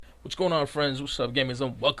What's going on, friends? What's up, gamers?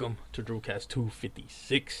 And welcome to Drewcast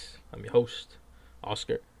 256. I'm your host,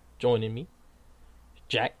 Oscar. Joining me,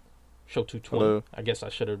 Jack, Show 220. Hello. I guess I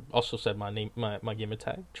should have also said my name, my gamer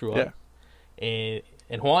tag, True Yeah. Art.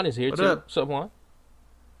 And Juan is here What too. up? What's up, Juan?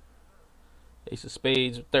 Ace of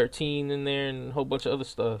Spades, 13 in there, and a whole bunch of other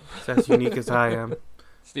stuff. It's as unique as I am.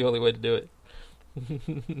 It's the only way to do it.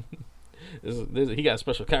 He got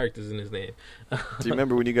special characters in his name. Do you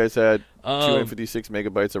remember when you guys had Um, 256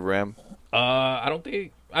 megabytes of RAM? I don't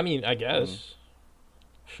think. I mean, I guess.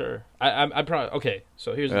 Sure. I probably. Okay.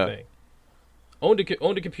 So here's Yeah. the thing.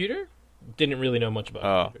 Owned a computer. Didn't really know much about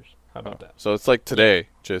Oh. computers. How about that? So it's like today,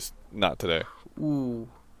 just not today. Ooh.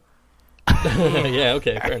 Yeah.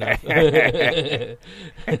 Okay. Fair enough.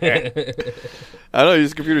 I know your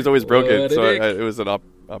computer's always broken, What so a dick. it was an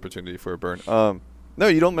opportunity for a burn. No,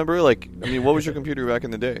 you don't remember? What was your computer back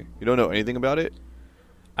in the day? You don't know anything about it?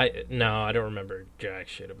 No, I don't remember jack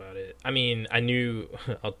shit about it. I mean, I knew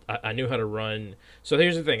I knew how to run. So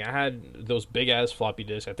here's the thing: I had those big ass floppy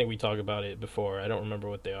disks. I think we talked about it before. I don't remember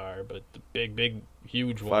what they are, but the big,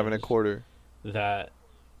 huge ones. 5 1/4. That.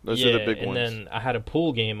 Those Yeah, are the big and ones. then I had a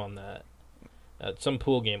pool game on that. Some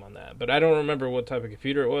pool game on that, but I don't remember what type of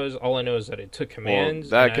computer it was. All I know is that it took commands.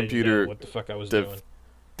 that and I didn't computer know what the fuck I was def- doing.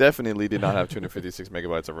 Definitely did not have 256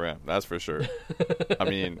 megabytes of RAM. That's for sure. I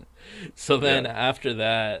mean, So then yeah. after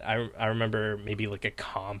that, I remember maybe like a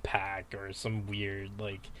compact or some weird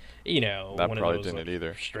one that of probably those, didn't like,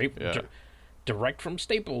 either. straight Yeah. direct from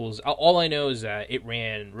Staples. All I know is that it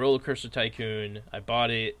ran Roller Coaster Tycoon. I bought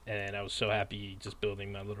it and I was so happy just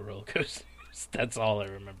building my little roller coasters. That's all I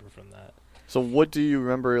remember from that. So what do you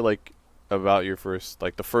remember about your first,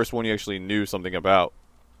 the first one you actually knew something about?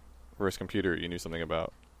 First computer you knew something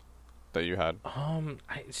about that you had?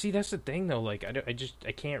 I see. That's the thing, though. Like,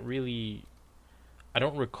 I can't really. I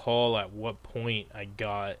don't recall at what point I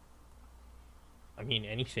got. I mean,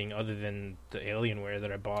 anything other than the Alienware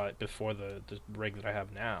that I bought before the rig that I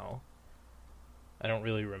have now. I don't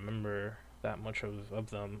really remember that much of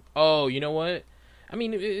them. Oh, you know what? I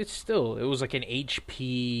mean, it was like an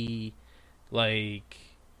HP, like.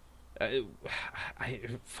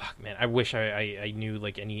 Fuck, man. I wish I knew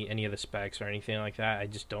like any of the specs or anything like that. I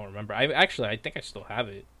just don't remember. I think I still have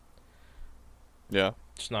it. Yeah.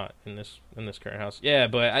 It's not in this current house. Yeah,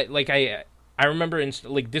 but I remember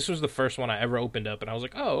this was the first one I ever opened up, and I was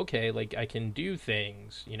like, oh, okay, like I can do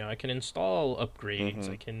things. I can install upgrades.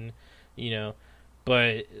 Mhm. I can,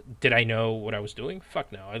 But did I know what I was doing?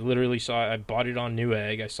 Fuck no. I literally I bought it on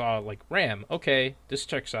Newegg. I saw like RAM. Okay, this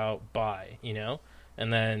checks out. Buy.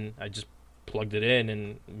 And then I just plugged it in,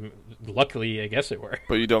 and luckily, I guess it worked.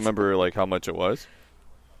 But you don't remember how much it was?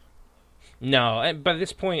 No, by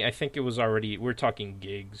this point, I think it was already. We're talking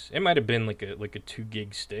gigs. It might have been like a 2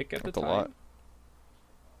 gig stick at That's the a time. lot.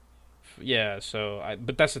 Yeah. So,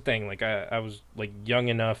 but that's the thing. Like, I was like young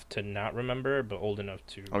enough to not remember, but old enough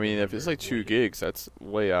to. I mean, if it's remember 2 what- gigs, that's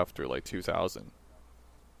way after 2000.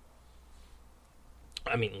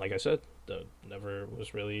 I mean, like I said, never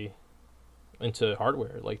was really into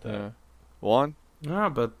hardware like that. Yeah. Juan? Yeah,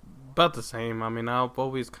 but about the same. I mean, I've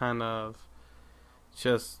always kind of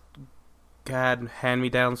just had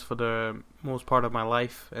hand-me-downs for the most part of my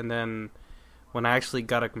life. And then when I actually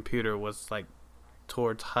got a computer was like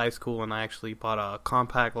towards high school, and I actually bought a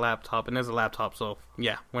compact laptop. And there's a laptop, so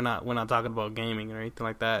yeah, we're not talking about gaming or anything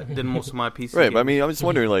like that. Did most of my PC Right, but I gaming. mean, I'm just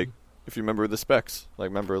wondering, if you remember the specs.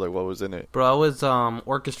 Remember, what was in it? Bro, I was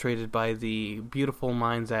orchestrated by the beautiful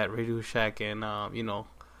minds at Radio Shack, and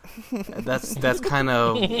that's kind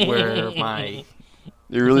of where my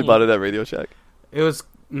You really bought it at Radio Shack? it was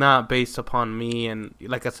not based upon me, and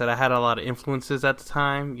like I said, I had a lot of influences at the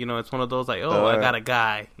time. It's one of those I got a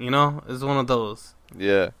guy. It's one of those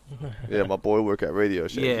Yeah. Yeah, my boy work at Radio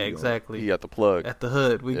Shack. Yeah, He, exactly. He got the plug. at the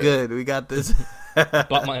hood. We Yeah. good. We got this.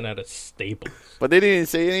 Bought mine at a Staples. But they didn't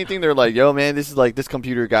say anything. They're like, yo, man, this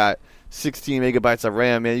computer got 16 megabytes of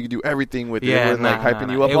RAM, man. You can do everything with it. They Yeah, weren't,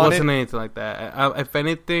 hyping you up it on wasn't it. anything like that. If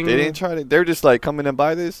anything, They didn't try to. They're just come in and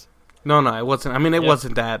buy this. No, it wasn't. I mean, it Yeah.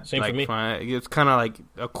 wasn't that Same for me. fun. It's kind of like,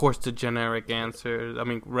 of course, the generic answers. I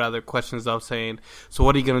mean, rather questions of saying, so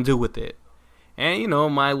what are you gonna do with it? And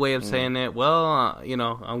my way of saying it, well,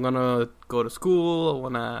 I'm gonna go to school. I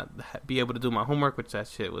wanna be able to do my homework, which that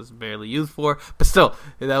shit was barely used for. But still,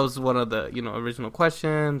 that was one of the original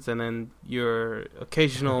questions. And then your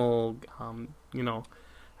occasional,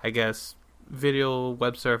 I guess, video,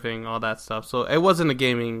 web surfing, all that stuff. So it wasn't a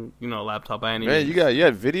gaming, laptop by any Man, means. you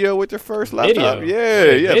had video with your first laptop? Video? Yeah,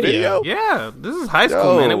 Video? video. Yeah, this is high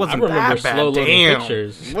school, Yo, man. It I wasn't remember that bad. slow loading Damn.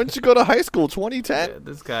 pictures. When did you go to high school? 2010? Yeah,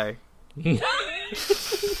 this guy.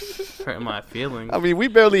 hurt my feelings. I mean, we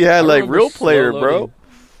barely had I like remember real player, slow bro. loading.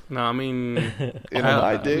 No, I mean, In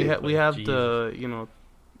my day, we have Jesus. the, you know,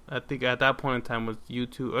 I think at that point in time was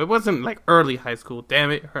YouTube. It wasn't like early high school.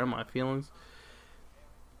 Damn it, hurt my feelings.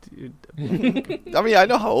 Dude, I mean, I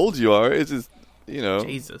know how old you are. It's just, you know,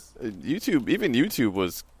 Jesus. YouTube. Even YouTube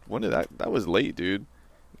was when did that? That was late, dude.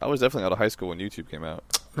 I was definitely out of high school when YouTube came out.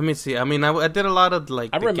 Let me see. I mean, I did a lot of like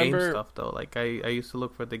I the game remember- stuff though. Like I used to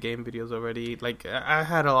look for the game videos already. Like I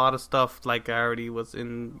had a lot of stuff. Like I already was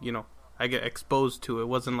in. You know, I get exposed to. It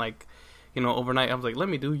wasn't like, you know, overnight. I was like, let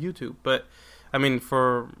me do YouTube. But I mean,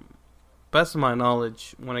 for best of my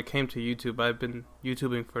knowledge, when it came to YouTube, I've been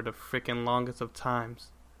YouTubing for the freaking longest of times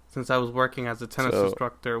since I was working as a tennis So-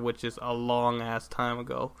 instructor, which is a long ass time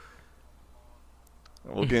ago.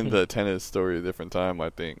 We'll get into the tennis story a different time, I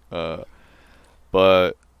think.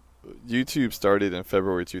 But YouTube started in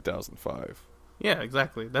February 2005. Yeah,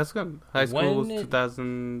 exactly. That's good. High school was When it-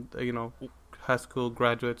 2000. You know, high school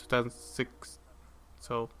graduate 2006.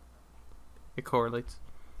 So it correlates.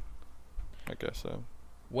 I guess so.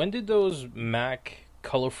 When did those Mac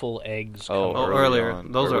colorful eggs come Oh, Oh, out? earlier.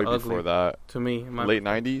 on, Those or are way before ugly. that. To me, in my Late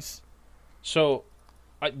 90s. So,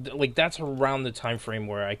 like that's around the time frame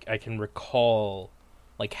where I can recall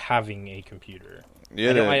like having a computer.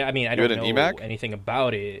 Yeah, I mean I you don't had an know eMac? anything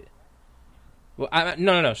about it. Well,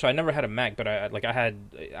 no. So I never had a Mac, but I had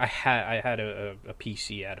a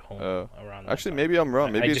PC at home around. That Actually, time. maybe I'm wrong.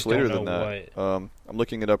 I Maybe it's just later don't than know that. I'm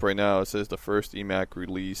looking it up right now. It says the first eMac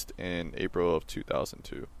released in April of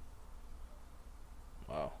 2002.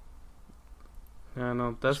 Wow. Yeah,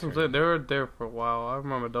 no, that's That's what they were there for a while. I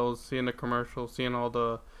remember those, seeing the commercials, seeing all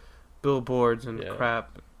the billboards and Yeah.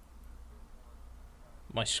 crap.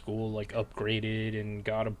 My school like upgraded and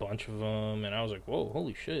got a bunch of them, and I was like, "Whoa,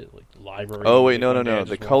 holy shit!" Like library. Oh, wait, like, no, one no, day I no. just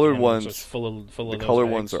The walked colored in and it was ones- just full of The those color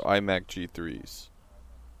eggs. ones are iMac G3s.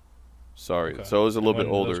 Sorry, Okay. so it was a little When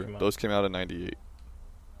bit did those older. come out? Those came out in 98.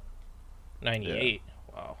 98.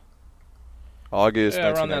 Wow. August Yeah,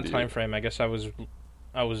 around that 1998. time frame, I guess I was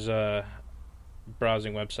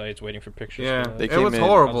browsing websites, waiting for pictures. Yeah, for that. They it came was in-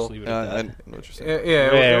 horrible. I'll just leave it at I that. know what you're saying. Yeah,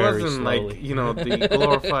 it Very wasn't slowly. like, you know, the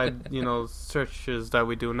glorified, you know, searches that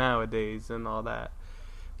we do nowadays and all that.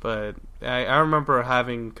 But I remember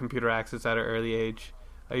having computer access at an early age.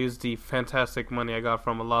 I used the fantastic money I got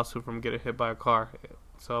from a lawsuit from getting hit by a car,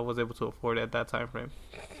 so I was able to afford it at that time frame.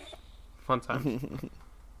 Fun times.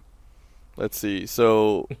 Let's see.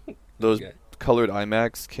 So those Okay. colored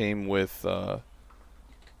iMacs came with.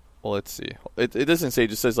 Well, let's see. It doesn't say.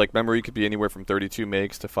 It just says like memory could be anywhere from 32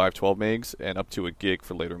 megs to 512 megs and up to a gig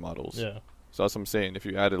for later models. Yeah, So that's what I'm saying. If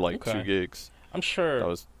you added like Okay. 2 gigs, I'm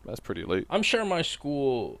sure. that's pretty late. I'm sure my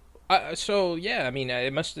school. So yeah, I mean,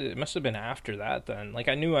 it must have been after that then. Like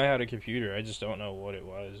I knew I had a computer, I just don't know what it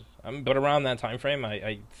was. But around that time frame,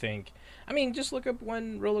 I think. I mean, just look up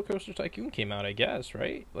when Roller Coaster Tycoon came out. I guess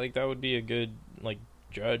right. Like that would be a good like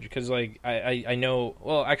judge because like I know.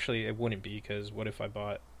 Well, actually, it wouldn't be because what if I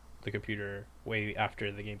bought the computer way after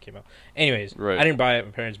the game came out? Anyways, Right. I didn't buy it.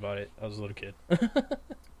 My parents bought it. I was a little kid.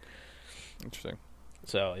 Interesting.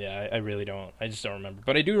 So yeah, I really don't. I just don't remember.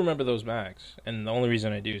 But I do remember those Macs, and the only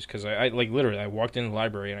reason I do is because I like literally I walked in the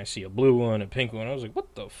library and I see a blue one, a pink one. I was like,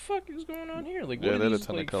 what the fuck is going on here? Like, Yeah, what they are had a these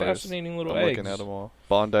ton of like colors. fascinating little I'm eggs? looking at them all.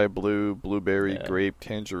 Bondi blue, blueberry, Yeah. grape,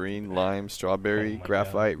 tangerine, lime, strawberry, Oh my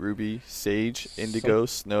graphite, ruby, sage, indigo,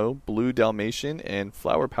 snow, blue Dalmatian, and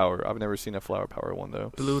flower power. I've never seen a flower power one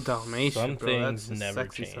though. Blue Dalmatian, Some bro. things That's never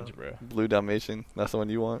sexy change, stuff. bro. Blue Dalmatian. That's the one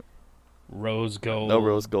you want? Rose gold. No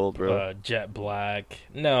rose gold, bro. Jet black.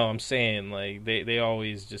 No, I'm saying like they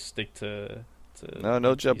always just stick to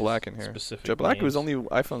No jet these black in here. specific Jet black was names. only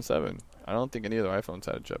iPhone 7. I don't think any other iPhones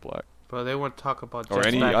had jet black. But they won't talk about Or jets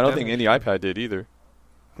any. back I don't then. think any iPad did either.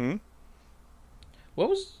 What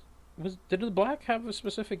was did the black have a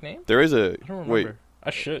specific name? There is a. I don't remember. Wait. I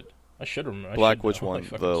should remember. I Black should which know. I one?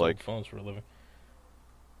 fucking The, sold like- phones for a living.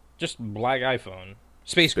 Just black iPhone.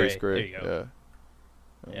 Space gray. There you go.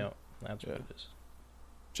 Yeah. Yeah, that's what Yeah. it is.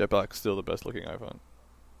 Jet black's still the best looking iPhone.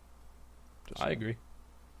 Just I saying. agree.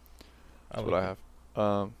 That's what I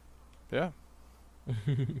have. Yeah.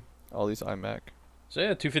 All these iMac. So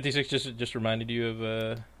yeah, 256 just reminded you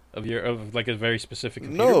of like a very specific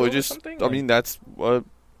computer No, build it or just. something? I Like- mean, that's what.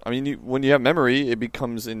 I mean, when you have memory, it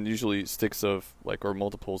becomes in usually sticks of like or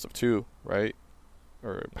multiples of 2, right?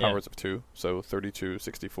 Or Yeah. powers of 2. So 32,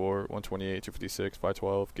 64, 128, 256,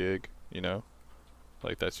 512 gig. You know,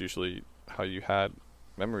 like that's usually how you had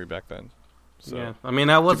memory back then. So Yeah, I mean,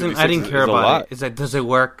 I didn't 256 care is a about lot. it. It's like, does it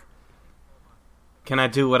work? Can I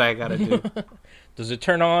do what I gotta do? Does it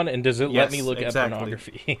turn on and does it let Yes, me look exactly. at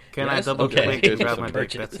pornography? Can Yes? I double Okay. click and grab my dick?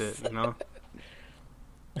 Purchase. That's it, you know?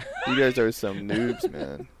 You guys are some noobs,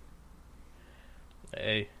 man.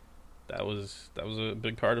 Hey, that was a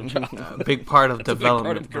big part of childhood. A big part of That's a big part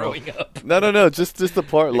development, of bro. growing up. No. Just the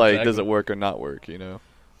part like, does Exactly. it work or not work? You know.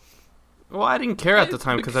 Well, I didn't care at the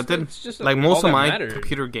time because I didn't It's just like all most of that my mattered.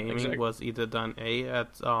 computer gaming Exactly. was either done A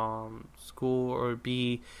at school or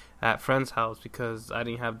B at friend's house because I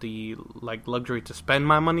didn't have the like luxury to spend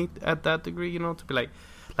my money at that degree, you know, to be like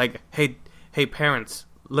hey parents,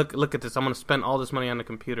 look at this, I'm gonna spend all this money on the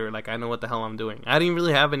computer, like I know what the hell I'm doing. I didn't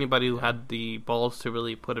really have anybody who had the balls to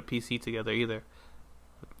really put a PC together either.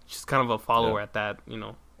 Just kind of a follower Yeah. at that, you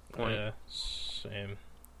know, point. Yeah, same.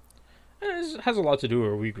 And it has a lot to do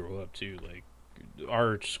where we grew up too, like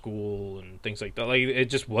our school and things like that. Like it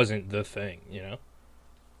just wasn't the thing, you know.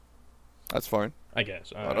 That's fine. I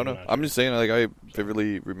guess I don't know. not I'm sure. just saying, like, I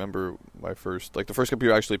vividly remember my first, like, the first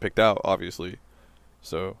computer I actually picked out, obviously.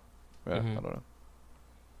 So, yeah, Mhm. I don't know.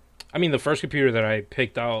 I mean, the first computer that I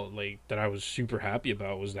picked out, like that I was super happy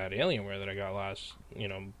about, was that Alienware that I got last,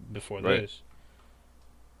 before Right. this.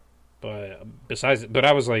 But but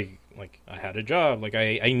I was like I had a job, like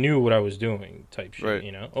I knew what I was doing, type shit, Right.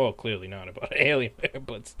 you know. Oh, clearly not about Alienware,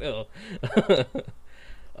 but still,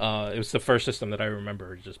 it was the first system that I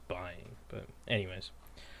remember just buying. But anyways,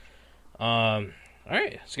 all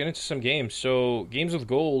right, let's get into some games. So, Games with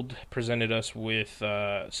Gold presented us with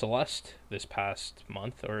Celeste this past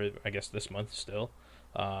month, or I guess this month still.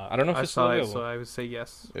 I don't know if I it's still saw it, available. so I would say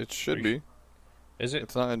yes. It should be. Is it?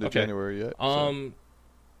 It's not into Okay. January yet. so.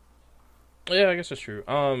 Yeah, I guess that's true.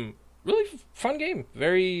 Really fun game.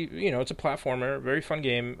 Very, it's a platformer. Very fun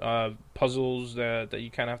game. Puzzles that you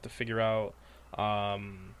kind of have to figure out.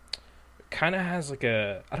 Kind of has like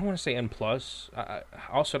a, I don't want to say N plus. I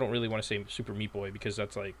also don't really want to say Super Meat Boy because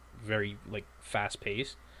that's like very like fast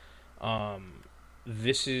paced.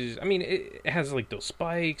 This is, I mean, it has like those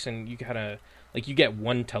spikes and you gotta like you get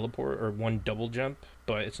one teleport or one double jump,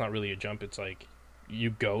 but it's not really a jump. It's like you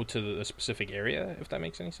go to a specific area, if that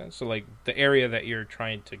makes any sense. So like the area that you're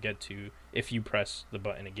trying to get to, if you press the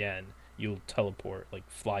button again, you'll teleport, like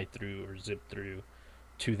fly through or zip through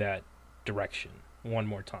to that direction one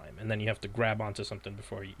more time, and then you have to grab onto something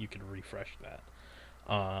before you can refresh that.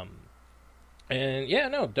 And yeah,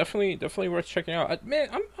 no, definitely worth checking out. Man,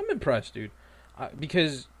 I'm impressed, dude,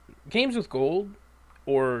 because Games with Gold,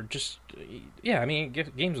 or just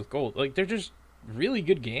Games with Gold, like they're just really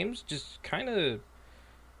good games. Just kind of, you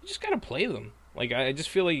just gotta play them. Like I just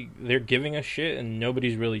feel like they're giving us shit and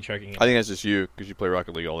nobody's really checking it. I think that's just you because you play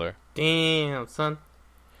Rocket League all day. Damn, son.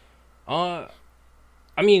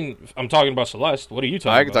 I mean, I'm talking about Celeste. What are you talking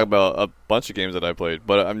about? I can talk about a bunch of games that I played,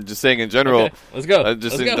 but I'm just saying in general. Okay, let's go. I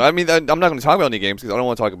Let's mean, I'm not going to talk about any games because I don't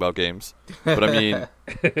want to talk about games. But I mean,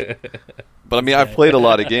 go. I've played a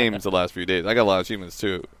lot of games the last few days. I got a lot of achievements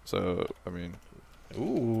too. So I mean,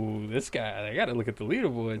 Ooh, this guy! I gotta look at the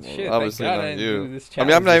leaderboard. Shit, obviously thank God not I didn't you. do this I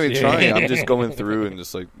mean, I'm not challenge even this year. trying. I'm just going through and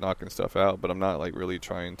just like knocking stuff out. But I'm not like really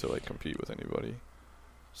trying to like compete with anybody.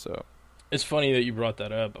 So It's funny that you brought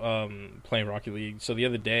that up. Playing Rocket League. So the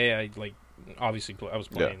other day, I was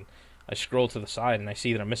playing. I scroll to the side and I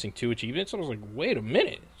see that I'm missing 2 achievements. I was like, wait a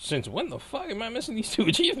minute. Since when the fuck am I missing these 2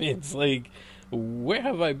 achievements? Like, where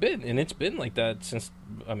have I been? And it's been like that since,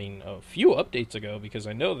 a few updates ago, because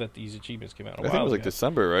I know that these achievements came out a I while think it was like ago.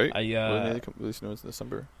 December, right? I Released notes in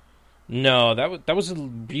December. No, that was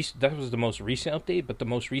the most recent update, but the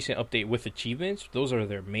most recent update with achievements, those are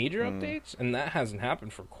their major updates, and that hasn't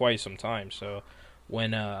happened for quite some time. So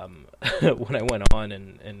when when I went on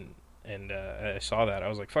and I saw that, I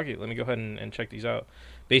was like, fuck it, let me go ahead and check these out.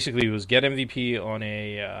 Basically, it was get MVP on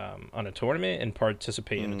a tournament and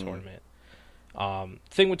participate in a tournament.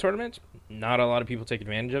 Thing with tournaments, not a lot of people take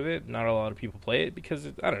advantage of it. Not a lot of people play it because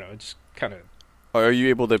I don't know, it's kind of. Are you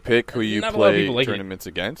able to pick who you Not a lot of play people like it. tournaments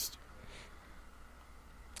against?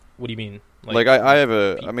 What do you mean? Like I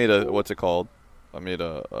made a what's it called? I made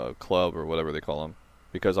a club or whatever they call them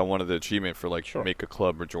because I wanted the achievement for like Sure. make a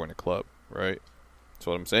club or join a club, right?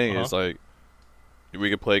 So what I'm saying is Uh-huh. like we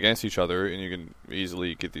could play against each other and you can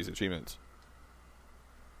easily get these achievements.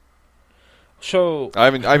 So I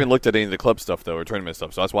haven't looked at any of the club stuff though or tournament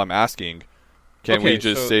stuff, so that's why I'm asking. Can we Okay,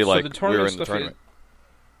 just so- say so like the we're tournament in the stuff tournament?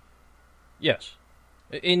 Yes.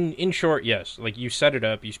 In short, yes. Like you set it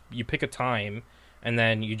up, you pick a time, and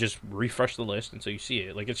then you just refresh the list until you see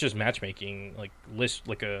it. Like it's just matchmaking, like list,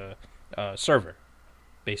 like a server,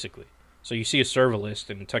 basically. So you see a server list,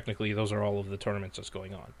 and technically those are all of the tournaments that's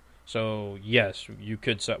going on. So yes, you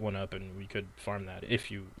could set one up, and we could farm that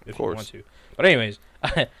if you course. want to. But anyways,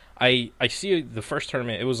 I see the first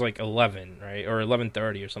tournament. It was like 11, right, or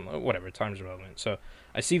 11:30 or something. Whatever, time's relevant. So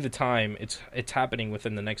I see the time. It's happening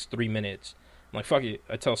within the next 3 minutes. I'm like, fuck it.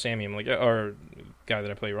 I tell Sammy, I'm like, or guy that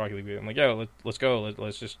I play Rocket League with, I'm like, yo, let's go.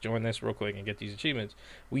 Let's just join this real quick and get these achievements.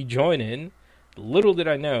 We join in. Little did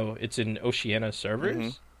I know, it's in Oceania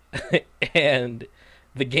servers, and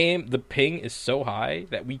the ping is so high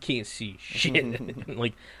that we can't see shit.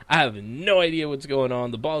 Like, I have no idea what's going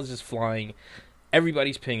on. The ball is just flying.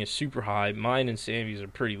 Everybody's ping is super high. Mine and Sammy's are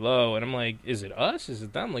pretty low. And I'm like, is it us? Is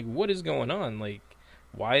it them? Like, what is going on? Like,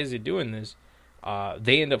 why is it doing this?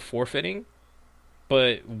 They end up forfeiting,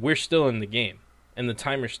 but we're still in the game, and the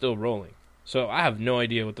timer's still rolling. So I have no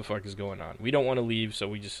idea what the fuck is going on. We don't want to leave, so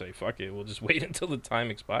we just say, fuck it. We'll just wait until the time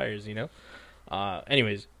expires, you know?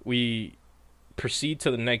 Anyways, we proceed to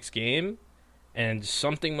the next game, and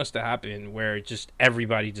something must have happened where just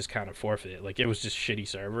everybody just kind of forfeited. Like, it was just shitty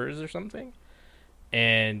servers or something.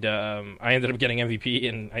 And I ended up getting MVP,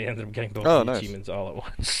 and I ended up getting both the achievements all at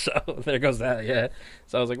once. So there goes that, yeah.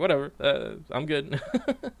 So I was like, whatever, I'm good.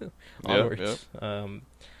 Onwards. Yeah.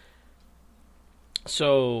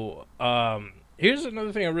 So here's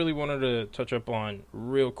another thing I really wanted to touch up on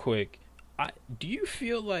real quick. Do you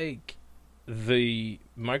feel like the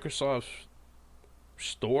Microsoft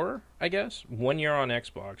store, I guess, when you're on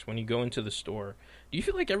Xbox, when you go into the store, do you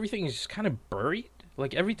feel like everything is just kind of buried?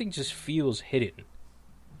 Like, everything just feels hidden?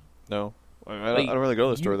 No. I don't really go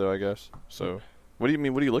to the store, though, I guess. So, what do you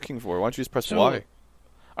mean? What are you looking for? Why don't you just press Y?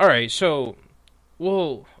 All right, so,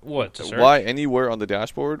 well, what, to search? Y anywhere on the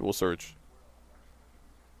dashboard will search.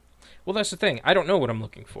 Well, that's the thing. I don't know what I'm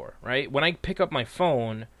looking for, right? When I pick up my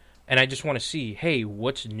phone and I just want to see, hey,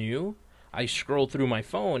 what's new? I scroll through my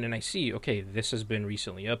phone and I see, okay, this has been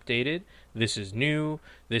recently updated. This is new.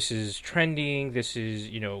 This is trending. This is,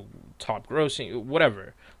 top grossing,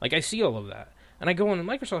 whatever. Like, I see all of that. And I go in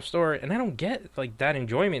the Microsoft store and I don't get, like, that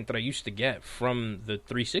enjoyment that I used to get from the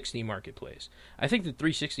 360 marketplace. I think the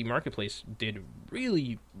 360 marketplace did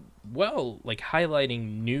really well, like,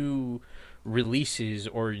 highlighting new releases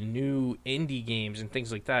or new indie games and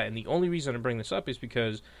things like that. And the only reason I bring this up is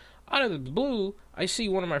because out of the blue, I see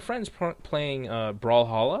one of my friends playing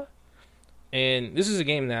Brawlhalla, and this is a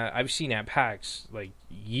game that I've seen at PAX like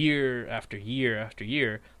year after year after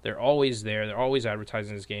year. They're always there. They're always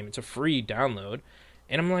advertising this game. It's a free download,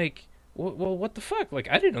 and I'm like, well, what the fuck? Like,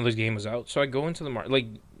 I didn't know this game was out. So I go into the market. Like,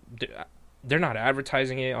 they're not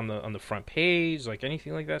advertising it on the front page, like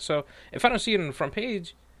anything like that. So if I don't see it on the front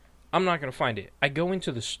page, I'm not gonna find it. I go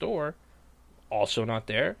into the store. Also not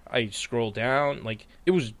there. I scroll down, like,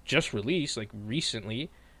 it was just released, like, recently.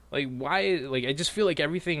 Like, why, like, I just feel like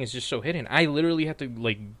everything is just so hidden. I literally have to,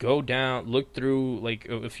 like, go down, look through, like,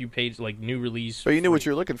 a few pages, like, new release. But you knew what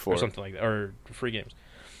you're looking for. Or something like that, or free games.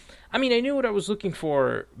 I mean, I knew what I was looking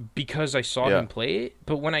for because I saw him play it,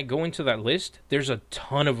 but when I go into that list, there's a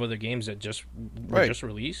ton of other games that just were just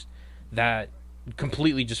released that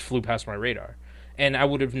completely just flew past my radar. And I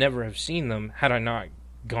would have never have seen them had I not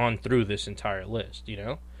gone through this entire list,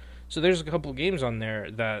 So there's a couple games on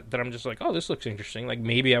there that I'm just like, oh, this looks interesting. Like,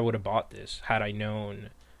 maybe I would have bought this had I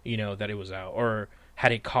known, that it was out, or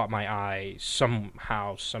had it caught my eye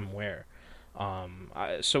somehow, somewhere.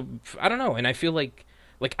 So I don't know, and I feel like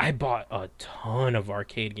I bought a ton of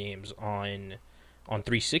arcade games on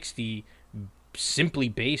 360 simply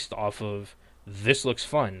based off of this looks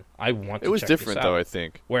fun. I want to check this out. It was different though, I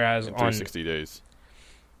think. Whereas in 360 days.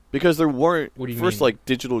 Because there weren't mean? Like,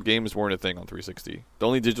 digital games weren't a thing on 360. The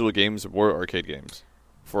only digital games were arcade games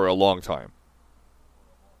for a long time.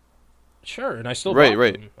 Sure, and I still bought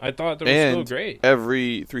them. I thought they were still great.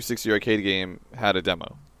 Every 360 arcade game had a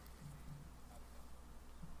demo.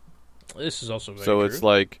 This is also very true. So it's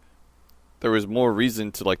like there was more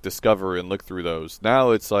reason to, like, discover and look through those.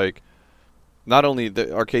 Now it's like not only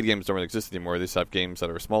the arcade games don't really exist anymore, they just have games that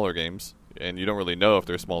are smaller games. And you don't really know if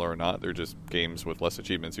they're smaller or not. They're just games with less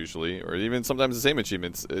achievements usually, or even sometimes the same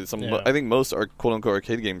achievements. I think most quote unquote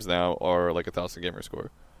arcade games now are like 1,000 gamer score.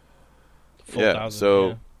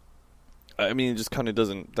 I mean, it just kind of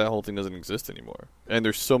doesn't. That whole thing doesn't exist anymore. And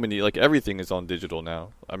there's so many, like, everything is on digital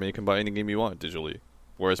now. I mean, you can buy any game you want digitally,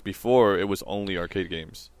 whereas before it was only arcade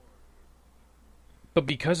games. But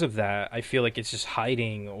because of that, I feel like it's just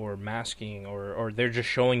hiding or masking, or they're just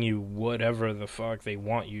showing you whatever the fuck they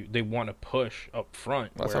want to push up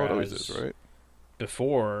front. That's how it always is, right?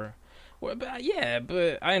 Before, but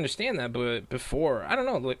I understand that. But before, I don't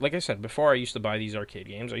know. Like I said, before I used to buy these arcade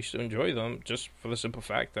games, I used to enjoy them just for the simple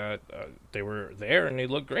fact that they were there and they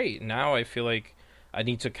looked great. Now I feel like I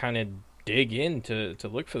need to kind of dig in to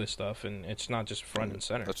look for this stuff, and it's not just front and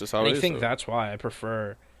center. That's just how it is. I think that's why I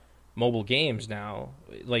prefer mobile games now.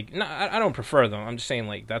 Like, no, I don't prefer them. I'm just saying,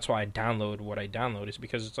 like, that's why I download what I download, is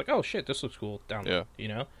because it's like, oh shit, this looks cool. Download,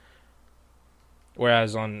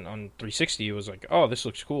 Whereas on 360, it was like, oh, this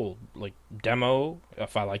looks cool. Like, demo,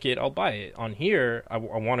 if I like it, I'll buy it. On here, I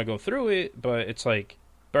want to go through it, but it's like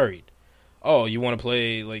buried. Oh, you want to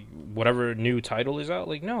play like whatever new title is out?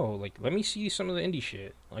 Like, no, like let me see some of the indie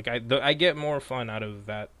shit. Like, I get more fun out of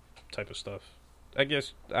that type of stuff. I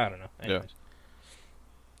guess I don't know. Anyways.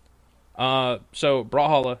 So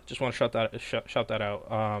Brawlhalla, just want to shout that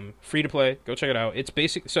out. Free to play, go check it out. It's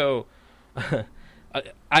basic. So,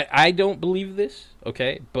 I don't believe this,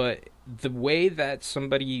 okay, but the way that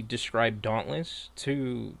somebody described Dauntless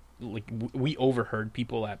to like we overheard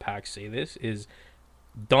people at PAX say this is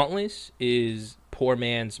Dauntless is poor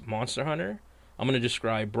man's Monster Hunter. I'm gonna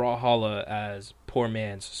describe Brawlhalla as poor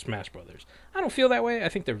man's Smash Brothers. I don't feel that way. I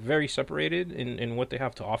think they're very separated in what they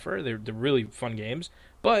have to offer. They're really fun games,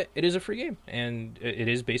 but it is a free game, and it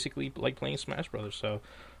is basically like playing Smash Brothers. So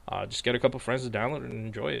just get a couple friends to download it and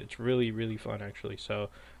enjoy it. It's really, really fun, actually. So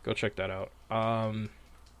go check that out.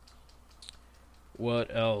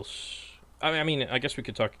 What else? I mean, I guess we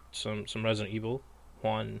could talk some Resident Evil.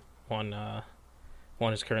 Juan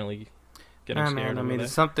is currently getting scared. I mean,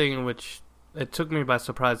 it's something which it took me by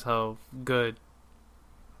surprise how good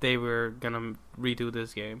they were gonna redo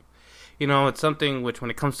this game. You know, it's something which,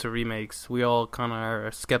 when it comes to remakes, we all kind of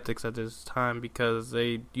are skeptics at this time because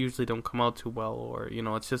they usually don't come out too well, or you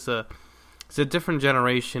know, it's a different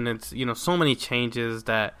generation. It's, you know, so many changes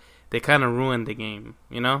that they kind of ruin the game.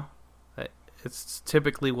 You know, it's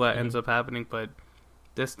typically what ends up happening. But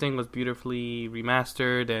this thing was beautifully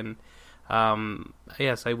remastered, and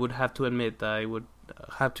yes, I would have to admit that I would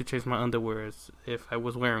have to change my underwears if I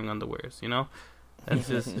was wearing underwears. You know. It's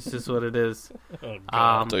just what it is.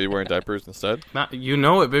 Oh, so you're wearing diapers instead? You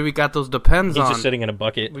know it, baby. Got those Depends on. He's just sitting in a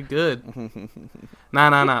bucket. We good.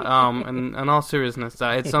 Nah. In all seriousness,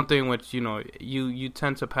 it's something which, you know, you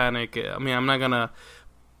tend to panic. I mean, I'm not gonna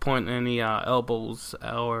point any elbows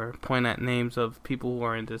or point at names of people who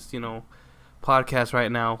are in this, you know, podcast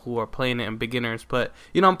right now who are playing it in beginners, but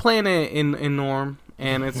you know, I'm playing it in norm,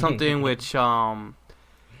 and it's something which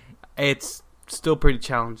it's still pretty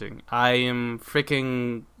challenging. I've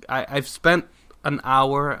spent an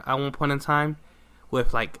hour at one point in time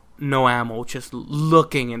with like no ammo, just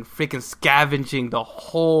looking and freaking scavenging the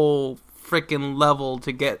whole freaking level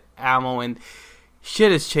to get ammo, and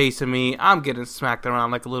shit is chasing me. I'm getting smacked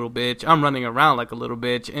around like a little bitch. I'm running around like a little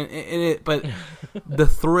bitch, but the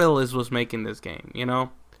thrill is what's making this game, you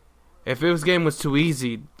know? If this game was too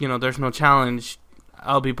easy, you know, there's no challenge,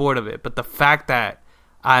 I'll be bored of it. But the fact that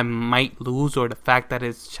I might lose, or the fact that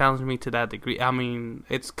it's challenging me to that degree, I mean,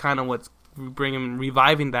 it's kind of what's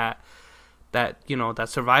reviving that you know, that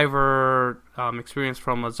survivor experience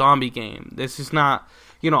from a zombie game. This is not,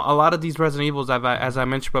 you know, a lot of these Resident Evils, as I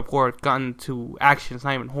mentioned before, gotten to action. It's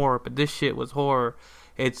not even horror, but this shit was horror.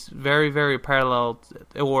 It's very, very parallel,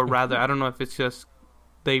 or rather, I don't know if it's just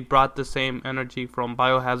they brought the same energy from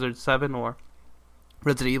Biohazard 7 or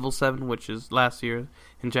Resident Evil 7, which is last year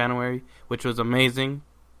in January, which was amazing.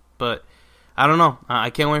 But I don't know.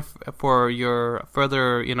 I can't wait for your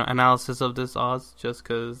further, you know, analysis of this, Oz, just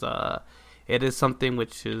because it is something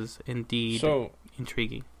which is indeed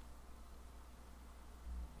intriguing.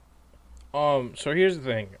 So here's the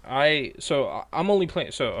thing. I'm only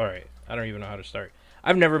playing. So all right, I don't even know how to start.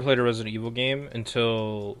 I've never played a Resident Evil game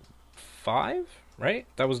until 5, right?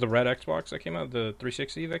 That was the red Xbox that came out, the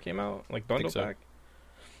 360 that came out, like bundle pack.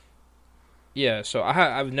 Yeah, so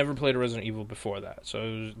I've never played a Resident Evil before that,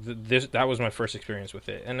 so that was my first experience with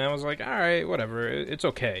it, and I was like, all right, whatever, it's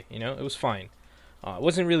okay, you know, it was fine. It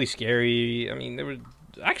wasn't really scary. I mean,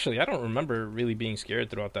 I don't remember really being scared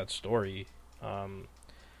throughout that story,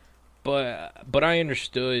 but I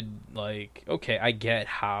understood, like, okay, I get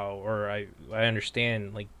how, or I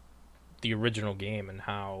understand, like, the original game and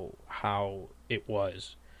how it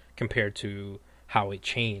was compared to how it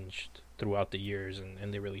changed throughout the years,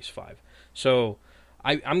 and they released 5. So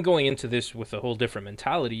I'm going into this with a whole different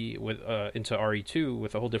mentality, into RE2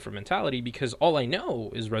 with a whole different mentality, because all I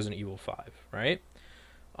know is Resident Evil 5, right?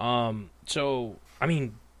 So I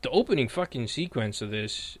mean, the opening fucking sequence of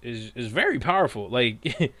this is very powerful.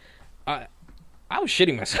 Like, I was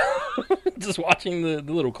shitting myself just watching the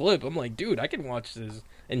little clip. I'm like, dude, I can watch this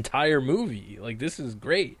entire movie. Like, this is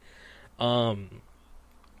great.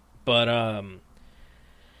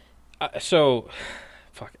 So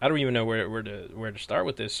fuck, I don't even know where to start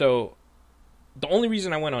with this. So the only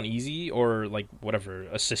reason I went on easy, or like whatever,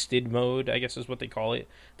 assisted mode, I guess is what they call it.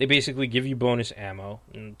 They basically give you bonus ammo,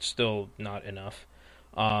 and it's still not enough.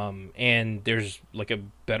 And there's like a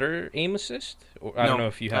better aim assist. I don't know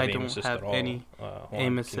if you have aim assist at all. Any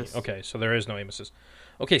aim assist. Okay, so there is no aim assist.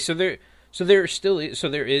 Okay, so So there still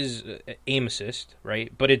is, aim assist,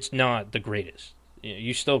 right? But it's not the greatest.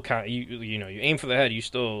 You still kind of, you aim for the head. You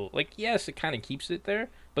still like, yes, it kind of keeps it there,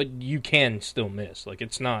 but you can still miss. Like,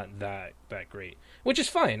 it's not that great, which is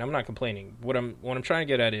fine. I'm not complaining. What I'm trying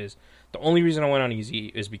to get at is the only reason I went on easy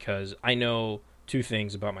is because I know two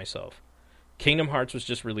things about myself. Kingdom Hearts was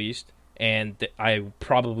just released, and I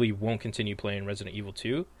probably won't continue playing Resident Evil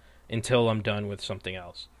 2 until I'm done with something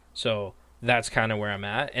else. So that's kind of where I'm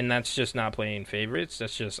at, and that's just not playing favorites.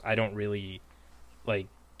 That's just, I don't really, like,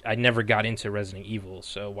 I never got into Resident Evil,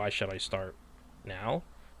 so why should I start now?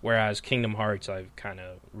 Whereas Kingdom Hearts, I've kind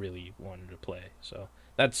of really wanted to play. So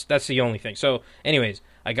that's the only thing. So anyways,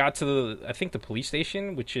 I got to the police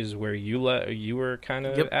station, which is where you were kind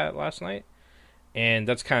of at last night. And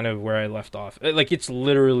that's kind of where I left off. Like, it's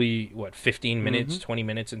literally, 15 minutes, 20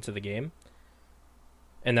 minutes into the game.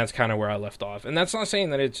 And that's kind of where I left off. And that's not saying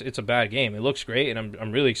that it's a bad game. It looks great, and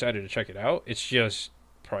I'm really excited to check it out. It's just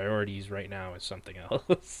priorities right now is something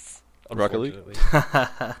else. Rocket League?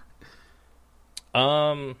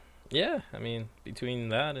 Yeah, I mean, between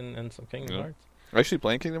that and some Kingdom Hearts. Actually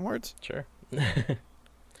playing Kingdom Hearts? Sure.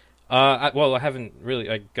 I haven't really.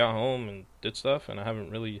 I got home and did stuff, and I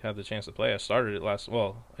haven't really had the chance to play. I started it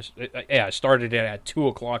I started it at 2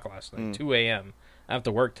 o'clock last night, 2 a.m. I have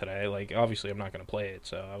to work today. Like, obviously, I'm not going to play it,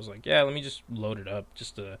 so I was like, yeah, let me just load it up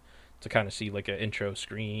just to kind of see, like, an intro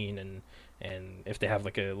screen and if they have,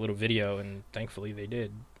 like, a little video, and thankfully they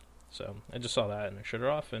did. So I just saw that, and I shut it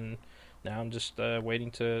off, and now I'm just waiting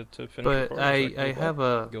to finish. But I have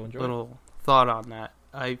a little thought on that.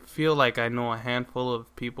 I feel like I know a handful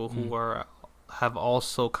of people who have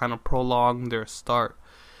also kind of prolonged their start,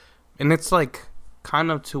 and it's like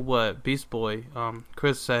kind of to what Beast Boy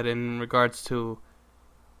Chris said in regards to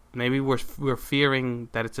maybe we're fearing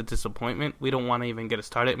that it's a disappointment. We don't want to even get it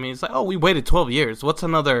started. I mean, it's like, oh, we waited 12 years. What's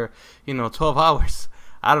another 12 hours?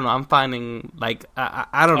 I don't know. I'm finding like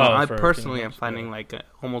I don't know. I personally am finding like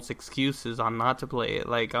almost excuses on not to play it.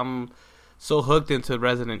 Like, I'm so hooked into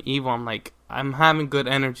Resident Evil. I'm like, I'm having good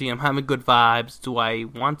energy. I'm having good vibes. Do I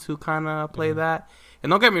want to kind of play that? And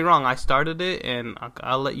don't get me wrong, I started it, and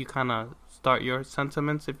I'll let you kind of start your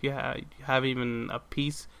sentiments if you have even a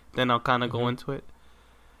piece. Then I'll kind of go into it.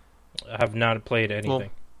 I have not played anything.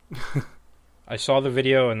 Well, I saw the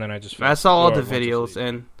video, and then I just... I saw all the videos,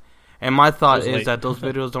 and my thought is that those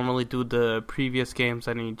videos don't really do the previous games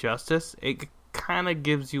any justice. It kind of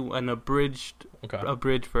gives you an abridged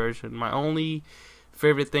version. My only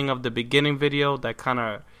favorite thing of the beginning video that kind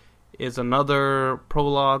of is another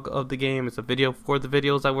prologue of the game. It's a video for the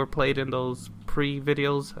videos that were played in those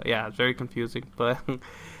pre-videos. Yeah, it's very confusing, but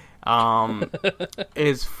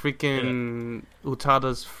is freaking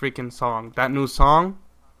Utada's freaking song. That new song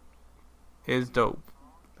is dope.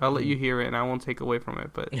 I'll let you hear it, and I won't take away from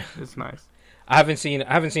it, but it's nice. I haven't seen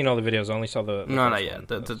all the videos. I only saw the no, not yet.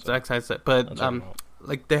 The exercise set, but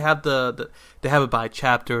like they have they have it by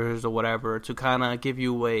chapters or whatever to kind of give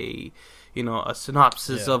you a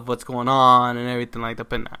synopsis of what's going on and everything like that.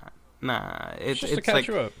 But it's just to catch like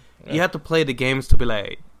you up. Yeah. You have to play the games to be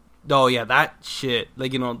like, oh yeah, that shit.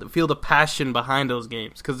 Like, feel the passion behind those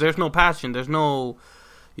games, because there's no passion. There's no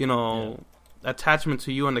attachment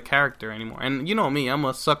to you and the character anymore. And you know me, I'm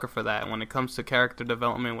a sucker for that when it comes to character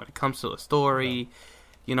development, when it comes to a story.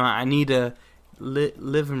 I need to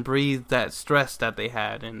live and breathe that stress that they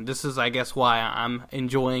had. And this is, I guess, why I'm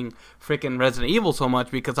enjoying freaking Resident Evil so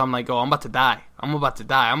much, because I'm like, oh, I'm about to die. I'm about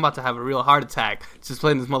to have a real heart attack just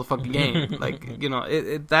playing this motherfucking game. Like,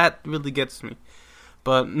 it that really gets me.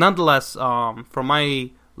 But nonetheless, from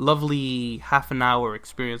my lovely half an hour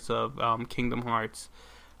experience of Kingdom Hearts,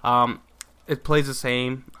 it plays the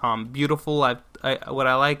same. Beautiful. What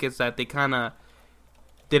I like is that they kind of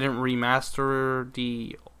didn't remaster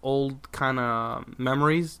the old kind of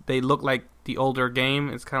memories. They look like the older game.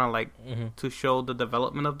 It's kind of like to show the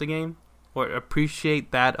development of the game or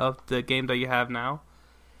appreciate that of the game that you have now.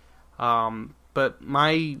 But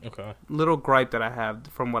my little gripe that I have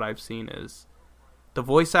from what I've seen is the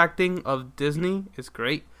voice acting of Disney is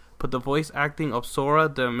great, but the voice acting of Sora,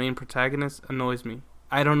 the main protagonist, annoys me.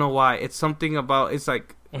 I don't know why. It's something about, it's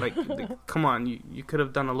like come on, you could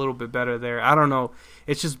have done a little bit better there. I don't know.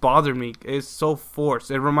 It's just bothered me. It's so forced.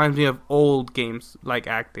 It reminds me of old games like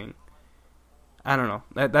acting. I don't know.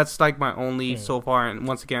 That's like my only so far. And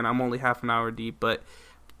once again, I'm only half an hour deep, but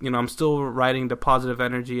I'm still riding the positive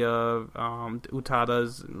energy of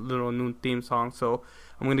Utada's little new theme song. So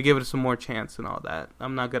I'm gonna give it some more chance and all that.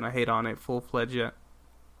 I'm not gonna hate on it full-fledged yet.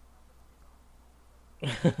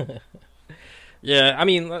 Yeah, I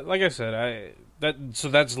mean, like I said,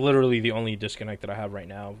 that's literally the only disconnect that I have right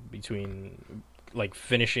now between like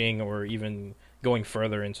finishing or even going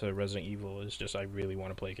further into Resident Evil is just I really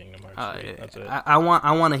want to play Kingdom Hearts 3. That's it. I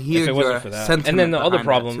want to hear your sentiment and then the other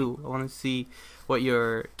problem too. I want to see what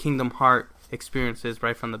your Kingdom Heart experience is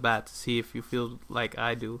right from the bat to see if you feel like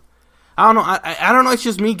I do. I don't know. I don't know. It's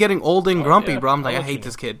just me getting old and grumpy, bro. I'm like, I hate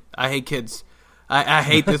this kid. I hate kids. I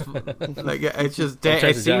hate this. Like, it's just.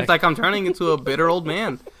 It seems like I'm turning into a bitter old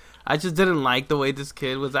man. I just didn't like the way this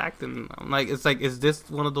kid was acting. I'm like, is this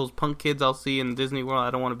one of those punk kids I'll see in Disney World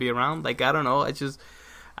I don't want to be around? Like, I don't know.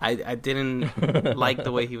 I didn't like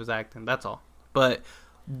the way he was acting. That's all. But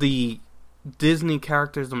the Disney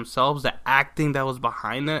characters themselves, the acting that was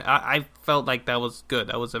behind it, I felt like that was good.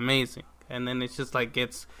 That was amazing. And then it's just like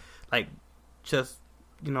it's like just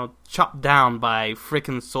chopped down by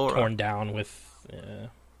freaking Sora, torn down with. Yeah.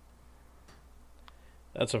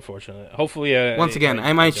 That's unfortunate. Hopefully, once again,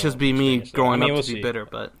 I might just be me growing up to be bitter,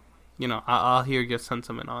 but I'll hear your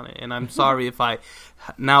sentiment on it, and I'm sorry if I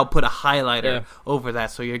now put a highlighter over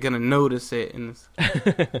that, so you're gonna notice it.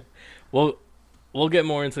 Well, we'll get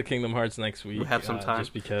more into Kingdom Hearts next week. We have some time,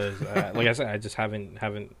 just because, like I said, I just haven't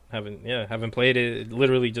played it. It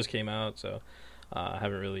literally just came out, so I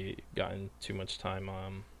haven't really gotten too much time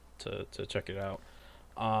to check it out.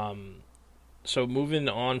 So moving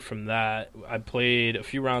on from that, I played a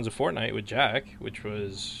few rounds of Fortnite with Jack, which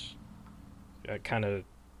was kind of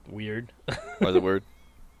weird. Why is it weird?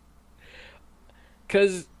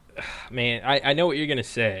 Because, man, I know what you're going to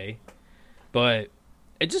say, but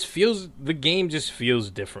the game just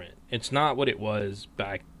feels different. It's not what it was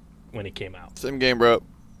back when it came out. Same game, bro.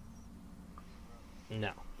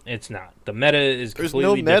 No, it's not. The meta is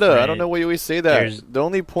completely different. There's no meta. I don't know why you always say that. The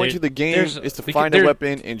only point to the game is to find a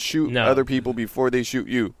weapon and shoot other people before they shoot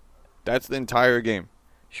you. That's the entire game.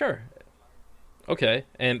 Sure. Okay,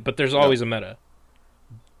 but there's always a meta.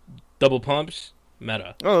 Double pumps,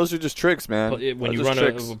 meta. Oh, those are just tricks, man. When you run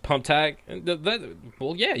a pump tag,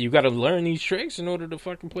 well, yeah, you got to learn these tricks in order to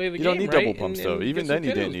fucking play the game. You don't need right? double pumps, though. Even then,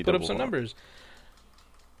 you didn't need double pumps. Put up some numbers.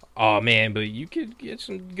 Oh man, but you could get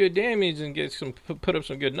some good damage and put up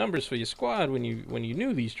some good numbers for your squad when you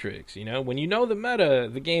knew these tricks. When you know the meta,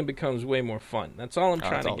 the game becomes way more fun. That's all I'm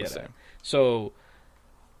trying to get at. So,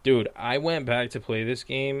 dude, I went back to play this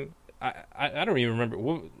game. I don't even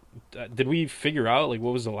remember. Did we figure out what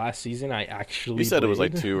was the last season I actually? We said played? It was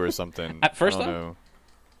like 2 or something. At first, I don't know.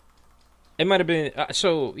 It might have been.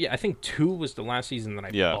 I think 2 was the last season that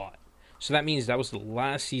I bought. So that means that was the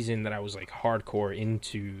last season that I was hardcore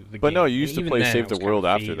into the game. But no, you used to play Save the World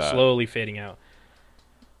after that. Slowly fading out.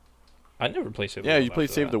 I never played Save the World. Yeah, you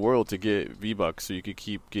played Save the World to get V-Bucks so you could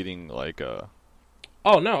keep getting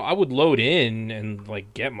Oh no, I would load in and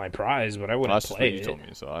get my prize, but I wouldn't play it. That's what you told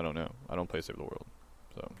me, so I don't know. I don't play Save the World.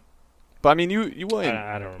 So, but I mean, you went.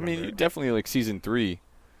 I don't remember. I mean, you definitely season 3.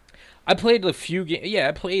 I played a few games. Yeah,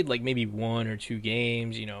 I played maybe 1 or 2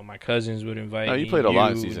 games. My cousins would invite me. No, you played a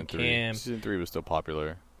lot in season 3. Cam. Season 3 was still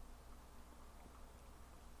popular.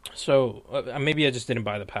 So maybe I just didn't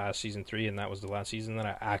buy the pass season 3, and that was the last season that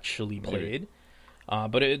I actually played.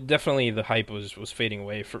 But it definitely the hype was fading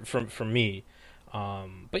away from me.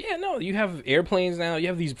 But yeah, no, you have airplanes now. You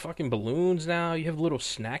have these fucking balloons now. You have little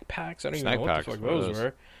snack packs. I don't even know what the fuck those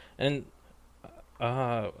were. And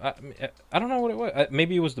I don't know what it was.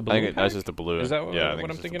 Maybe it was the balloon. I think that's just the balloon. Is that what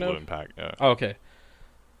I'm thinking of? Balloon pack. Yeah. Oh, okay.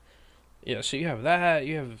 Yeah, so you have that.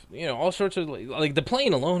 You have all sorts of the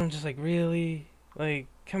plane alone. I'm just really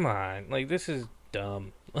come on, this is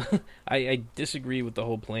dumb. I disagree with the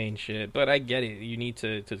whole plane shit, but I get it. You need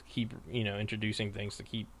to keep introducing things to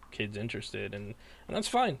keep kids interested, and that's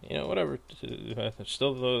fine. Whatever. It's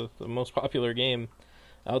still the most popular game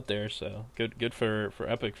out there, so good for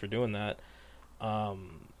Epic for doing that.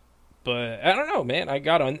 But I don't know, man. I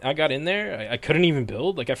got in there. I couldn't even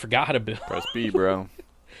build. I forgot how to build. Press B, bro.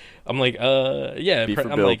 I'm yeah. B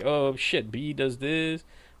I'm like, oh shit, B does this.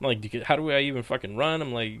 I'm like, how do I even fucking run?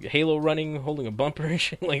 I'm like, Halo running, holding a bumper and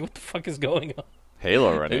shit. What the fuck is going on?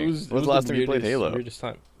 Halo running. When was the last time you played Halo? Weirdest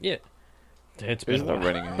time. Yeah. It's been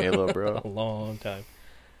running in Halo, bro. A long time.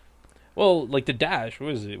 Well, the dash,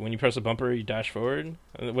 what is it? When you press a bumper, you dash forward?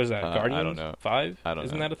 What is that, Guardians? I don't know. 5? I don't know.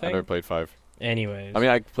 Isn't that a thing? I never played 5. Anyways. I mean,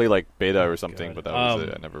 I played beta or something, but that was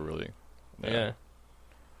it. I never really. Yeah.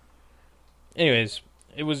 Anyways,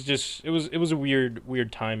 it was a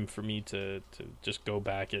weird time for me to just go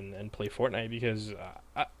back and play Fortnite because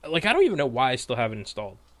I don't even know why I still have it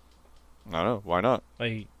installed. I don't know. Why not?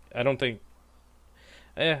 I don't think.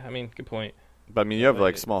 Yeah, I mean, good point. But I mean, you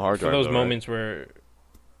have small hard drive for those though, moments right?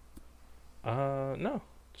 where. No.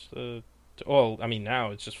 Well, I mean,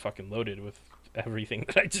 now it's just fucking loaded with everything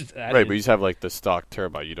that I just added. Right, but you just have the stock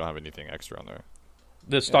terabyte. You don't have anything extra on there.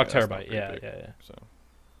 The stock that's not terabyte. pretty Yeah, big. yeah, yeah. So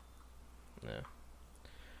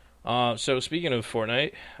So speaking of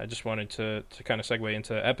Fortnite, I just wanted to kind of segue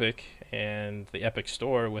into Epic and the Epic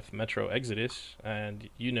Store with Metro Exodus, and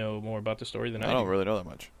you know more about the story than I I don't do. really know that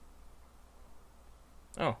much.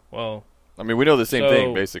 Oh, well, I mean, we know the same So-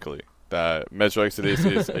 thing basically. That Metro Exodus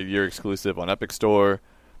is a year exclusive on Epic Store.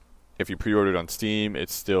 If you pre-ordered on Steam,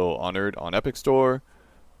 it's still honored on Epic Store,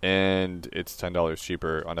 and it's $10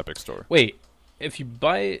 cheaper on Epic Store. wait, if you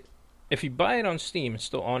buy it on Steam, it's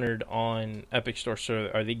still honored on Epic Store.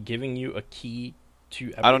 So are they giving you a key to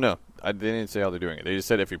Epic? I don't know. They didn't say how they're doing it. They just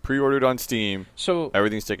said if you pre-ordered on Steam, So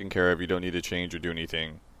everything's taken care of. You don't need to change or do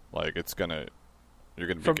anything. Like you're gonna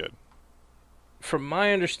be good. from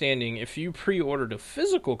my understanding, if you pre-ordered a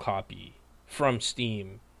physical copy from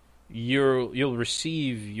Steam, you'll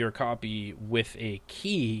receive your copy with a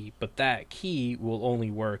key, but that key will only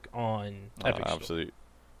work on Epic Store. Absolutely.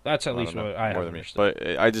 That's at I least don't know, what I more have than me. understood.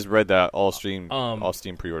 But I just read that all Steam Um,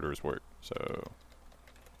 pre-orders work.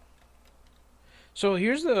 So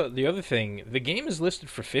here's the other thing: the game is listed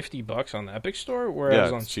for $50 on the Epic Store, whereas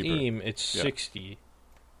Yeah, on it's cheaper. Steam it's Yeah. 60.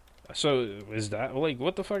 So is that like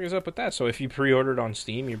what the fuck is up with that? So if you pre-ordered on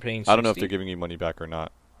Steam, you're paying 60? I don't know if they're giving you money back or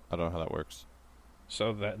not. I don't know how that works.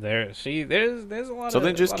 So that there's a lot. So of,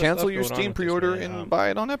 then just lot of cancel stuff your going on Steam with this, pre-order man. and buy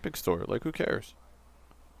it on Epic Store. Like who cares?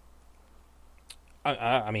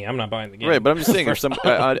 I mean, I'm not buying the game. Right, but I'm just saying, if First some,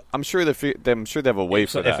 I'm sure they have a way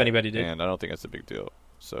If- for if that. anybody did. And I don't think that's a big deal.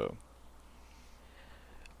 So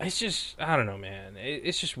It's just I don't know, man.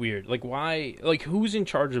 It's just weird. Like why? Like who's in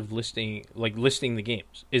charge of listing the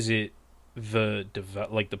games? Is it the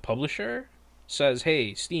the publisher says,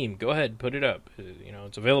 "Hey, Steam, go ahead, put it up.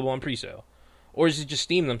 It's available on pre-sale," or is it just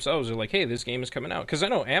Steam themselves? They're like, "Hey, this game is coming out." Because I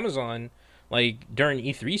know Amazon, like during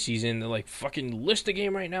E3 season, they're like, "Fucking list the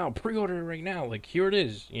game right now, pre-order it right now. Like here it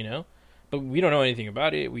is," But we don't know anything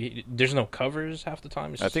about it. There's no covers half the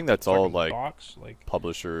time. It's I just think that's all fucking like box,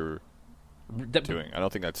 publisher that, doing. I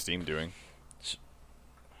don't think that's Steam doing.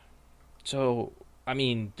 So, I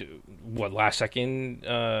mean, what last second?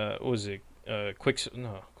 What was it?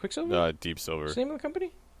 Quicksilver. Deep Silver. What's the name of the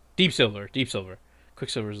company? Deep Silver.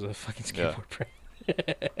 Quicksilver is the fucking Yeah. skateboard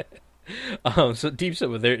brand. So Deep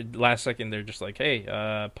Silver, last second they're just like,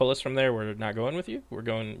 hey, pull us from there. We're not going with you.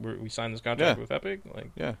 We signed this contract Yeah. with Epic,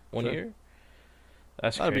 like Yeah, 1 sure. year.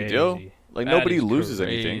 That's Not a crazy. big deal. Like That nobody is loses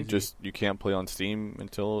anything. crazy. Just you can't play on Steam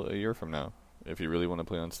until a year from now if you really want to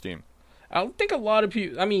play on Steam. I don't think a lot of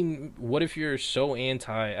people. I mean, what if you're so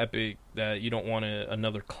anti-Epic that you don't want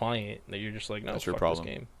another client that you're just like, no, That's your fuck problem.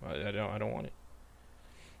 this game. I don't want it.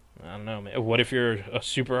 I don't know, man. What if you're a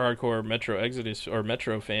super hardcore Metro Exodus or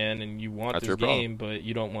Metro fan and you want That's this your problem. game, but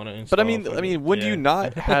you don't want to install? But I mean, when do you yeah.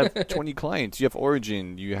 not have 20 clients? You have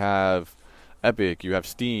Origin, you have Epic, you have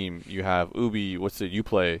Steam, you have Ubi. What's it?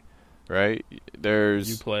 Uplay, right?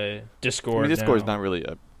 There's Uplay, Discord? I mean, Discord's now. not really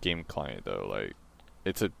a game client though. Like,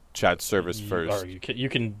 it's a chat service first, Or you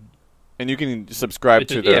can and you can subscribe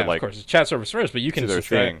to their of like course, it's chat service first, but you can to their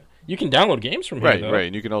subscribe. thing. You can download games from here, right, though. right,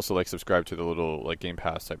 and you can also like subscribe to the little like Game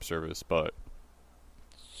Pass type service. But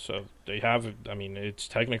So they have. I mean, it's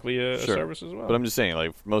technically a Sure. service as well. but I'm just saying,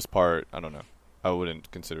 like for most part, I don't know. I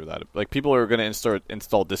wouldn't consider that. Like people are gonna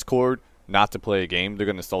install Discord not to play a game. They're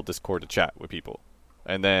gonna install Discord to chat with people,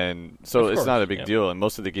 and then so Of it's not course, a big yeah. deal. And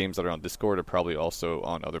most of the games that are on Discord are probably also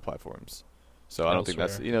on other platforms. So I don't think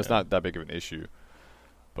that's Elsewhere, it's yeah. not that big of an issue.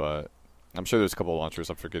 But I'm sure there's a couple of launchers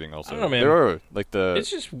I'm forgetting also. I don't know, man. There are like it's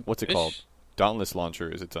just what's it it's- called? Dauntless launcher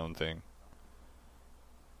is its own thing.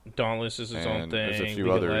 Dauntless is its own And thing. there's a few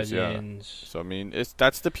League others, of yeah. Legends. So I mean,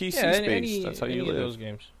 that's the PC Yeah, space. That's how you any of live. those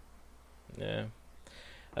games. Yeah,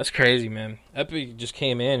 that's crazy, man. Epic just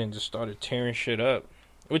came in and just started tearing shit up,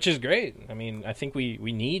 which is great. I mean, I think we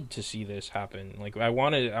need to see this happen. Like, I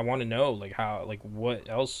want to know like how, like what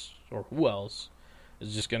else or who else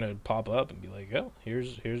is just gonna pop up and be like, oh,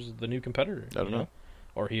 here's the new competitor. I don't know.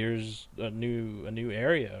 Or here's a new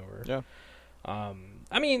area. Or Yeah.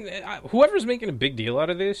 I mean, whoever's making a big deal out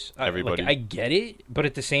of this, Everybody. I get it, but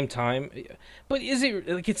at the same time, but is it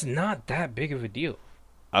like it's not that big of a deal?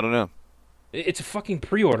 I don't know. It's a fucking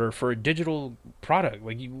pre-order for a digital product.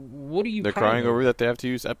 Like, what are you? They're crying over that they have to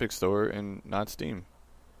use Epic Store and not Steam.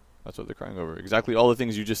 That's what they're crying over. Exactly all the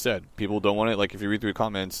things you just said. People don't want it. Like if you read through the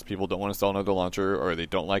comments, people don't want to install another launcher, or they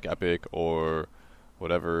don't like Epic, or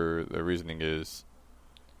whatever their reasoning is.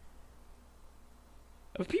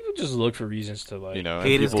 If people just look for reasons to like, You know, and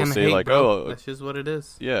Hate is people gonna say hate, like, bro. "Oh, That's just what it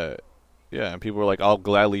is. yeah, yeah," and people are like, "I'll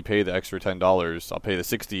gladly pay the extra $10. I'll pay the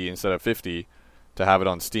 $60 instead of $50 to have it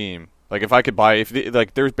on Steam." Like if I could buy,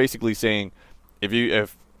 they're basically saying, if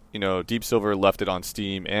Deep Silver left it on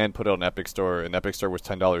Steam and put it on Epic Store, and Epic Store was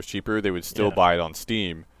 $10 cheaper, they would still buy it on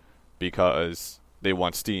Steam because they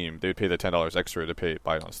want Steam. They would pay the $10 extra to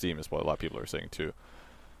buy it on Steam, is what a lot of people are saying too.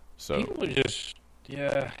 So people are just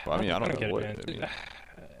Well, I don't know what.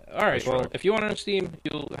 All right, well, if you want it on Steam,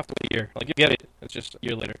 you'll have to wait a year. Like, you get it. It's just a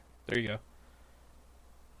year later. There you go.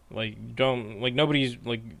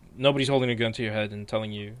 Nobody's holding a gun to your head and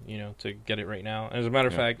telling you, to get it right now. And as a matter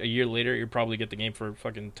of fact, a year later, you'll probably get the game for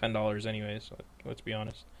fucking $10 anyways. So let's be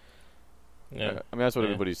honest. Yeah. I mean, that's what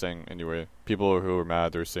everybody's saying anyway. People who are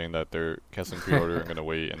mad, they're saying that they're canceling pre-order and going to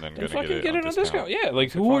wait and then going to get it on discount. Yeah,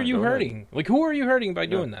 like, who are you hurting? Like, who are you hurting by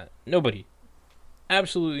doing that? Nobody.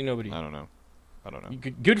 Absolutely nobody. I don't know.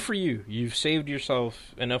 Good for you. You've saved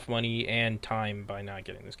yourself enough money and time by not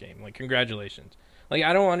getting this game. Like, congratulations. Like,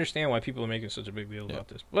 I don't understand why people are making such a big deal about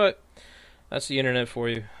this. But that's the internet for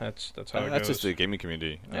you. That's how it goes. That's just the gaming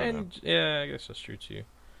community. Yeah, I guess that's true too.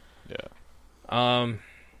 Yeah. I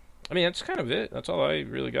mean, that's kind of it. That's all I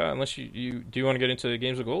really got. Unless do you want to get into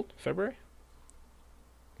Games of Gold, February?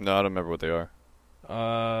 No, I don't remember what they are.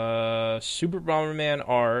 Super Bomberman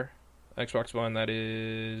R, Xbox One, that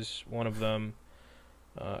is one of them.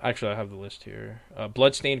 Actually, I have the list here.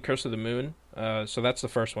 Bloodstained Curse of the Moon. So that's the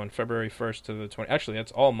first one, February 1st to the 20th. Actually,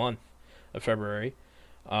 that's all month of February.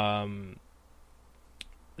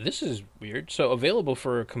 This is weird. So available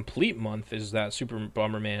for a complete month is that Super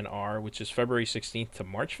Bomberman R, which is February 16th to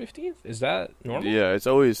March 15th. Is that normal? Yeah, it's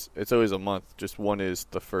always a month. Just one is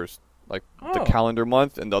the first, the calendar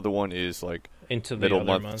month, and the other one is into the middle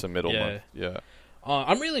month to middle month. Yeah.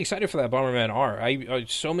 I'm really excited for that Bomberman R. I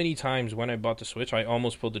so many times when I bought the Switch, I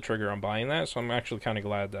almost pulled the trigger on buying that. So I'm actually kind of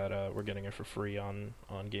glad that we're getting it for free on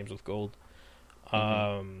Games with Gold.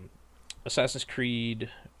 Assassin's Creed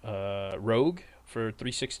Rogue for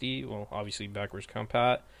 360. Well, obviously backwards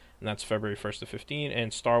compat, and that's February 1st to 15th.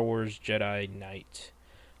 And Star Wars Jedi Knight,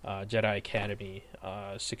 Jedi Academy,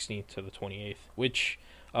 16th to the 28th. Which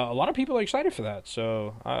a lot of people are excited for that.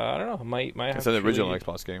 So I don't know. Might have. It's an original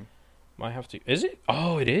Xbox game. Might have to. Is it?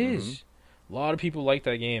 Oh, it is. A lot of people like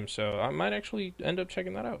that game, so I might actually end up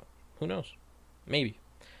checking that out. Who knows? Maybe.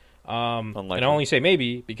 And I only say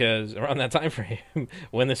maybe because around that time frame,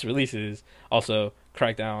 when this releases, also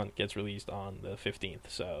Crackdown gets released on the 15th.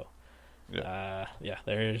 So, there's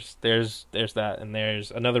that, and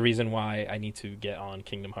there's another reason why I need to get on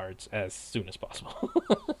Kingdom Hearts as soon as possible.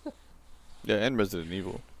 Yeah, and Resident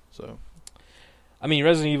Evil. So. I mean,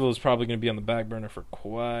 Resident Evil is probably going to be on the back burner for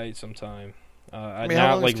quite some time. How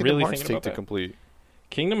long does Kingdom Hearts take to complete?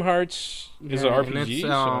 Kingdom Hearts is an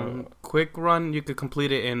RPG. It's quick run. You could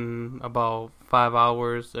complete it in about 5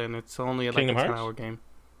 hours, and it's only a 10-hour game.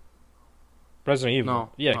 Resident Evil.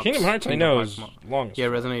 No. Yeah, Kingdom Hearts I know is long. Yeah,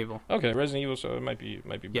 Resident Evil. Okay, Resident Evil. So it might be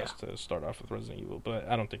best to start off with Resident Evil, but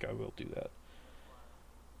I don't think I will do that.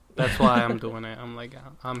 That's why I'm doing it. I'm like,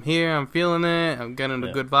 I'm here. I'm feeling it. I'm getting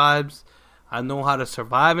the good vibes. I know how to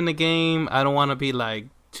survive in the game. I don't want to be 2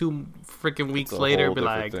 freaking weeks later, be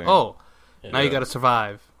like, thing. Now you got to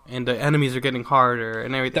survive. And the enemies are getting harder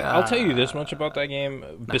and everything. I'll tell you this much about that game.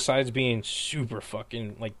 Besides being super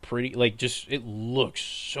fucking, pretty, it looks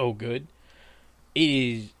so good. It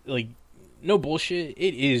is, no bullshit.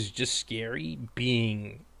 It is just scary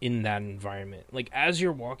being in that environment. As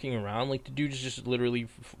you're walking around, the dude just literally,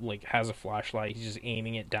 has a flashlight. He's just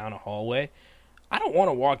aiming it down a hallway. I don't want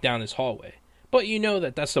to walk down this hallway. But you know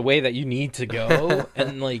that's the way that you need to go,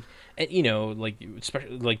 and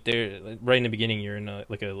especially there, right in the beginning, you're in a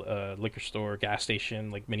liquor store, gas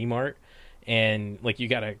station, mini mart, and you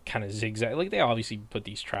gotta kind of zigzag. They obviously put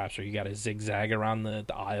these traps where you gotta zigzag around the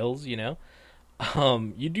aisles, you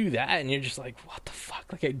do that, and you're just like, what the fuck?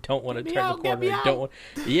 I don't want to turn the corner. I don't want.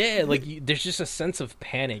 Yeah, there's just a sense of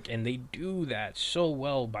panic, and they do that so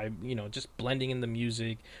well by just blending in the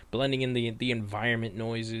music, blending in the environment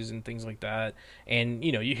noises and things like that. And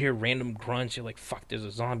you hear random grunts. You're like, fuck, there's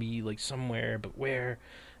a zombie somewhere, but where?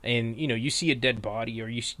 And you see a dead body, or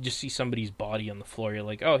you just see somebody's body on the floor. You're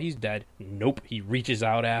like, oh, he's dead. Nope, he reaches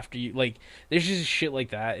out after you. There's just shit like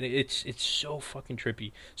that. It's so fucking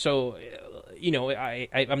trippy. So,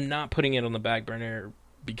 I'm not putting it on the back burner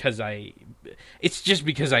because it's just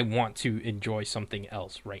because I want to enjoy something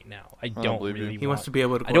else right now. I don't really. He wants to be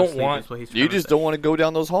able to. You just don't want to go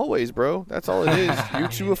down those hallways, bro. That's all it is. You're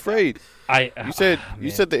too afraid. You said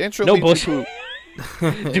the intro. No bullshit.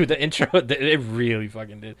 Dude, the intro, it really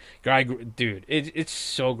fucking did. Dude, it's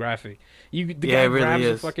so graphic. The guy it really grabs a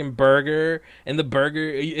is. fucking burger, and the burger,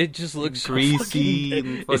 it just looks greasy. So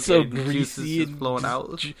And fucking, it's so fucking greasy juices and flowing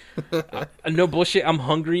out. no bullshit. I'm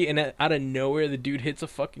hungry, and out of nowhere, the dude hits a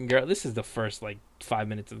fucking girl. This is the first like 5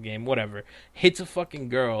 minutes of the game, whatever. Hits a fucking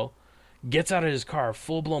girl, gets out of his car,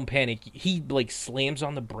 full blown panic. He like slams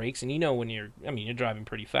on the brakes, and you know when you're driving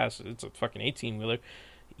pretty fast. It's a fucking 18-wheeler.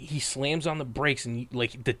 He slams on the brakes, and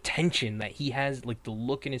like the tension that he has, like the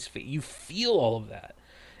look in his face, you feel all of that.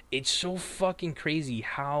 It's so fucking crazy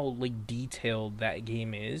how like detailed that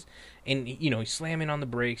game is. And he's slamming on the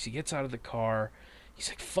brakes. He gets out of the car. He's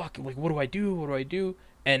like, "Fuck! Like, what do I do? What do I do?"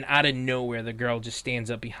 And out of nowhere, the girl just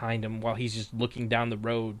stands up behind him while he's just looking down the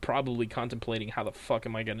road, probably contemplating how the fuck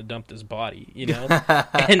am I gonna dump this body,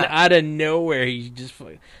 And out of nowhere,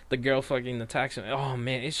 the girl fucking attacks him. Oh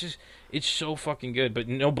man, it's so fucking good. But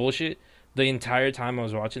no bullshit. The entire time I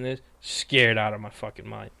was watching this, scared out of my fucking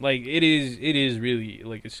mind. Like it is really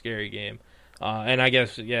like a scary game. And I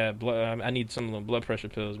guess I need some of the blood pressure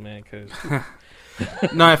pills, man. Cause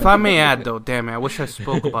No, if I may add though, damn it, I wish I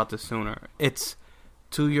spoke about this sooner. It's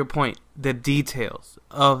to your point, the details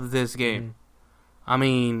of this game. Mm-hmm. I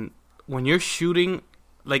mean, when you're shooting,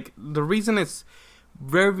 like the reason it's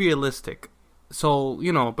very realistic. So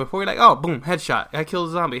before you're like, oh, boom, headshot, I killed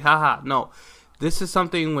a zombie, haha. No. This is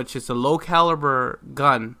something which is a low caliber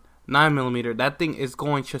gun, 9mm. That thing is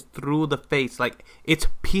going just through the face. Like, it's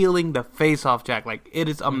peeling the face off, Jack. Like, it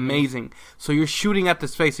is amazing. Mm-hmm. So you're shooting at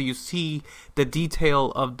this face, so you see the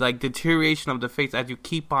detail of, like, deterioration of the face as you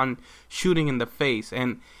keep on shooting in the face.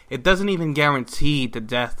 And it doesn't even guarantee the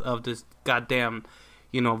death of this goddamn,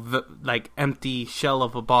 like, empty shell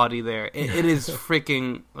of a body there. It is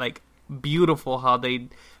freaking, like, beautiful how they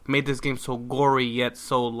made this game so gory yet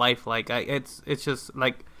so lifelike. It's just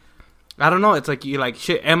like, I don't know. It's like you're like,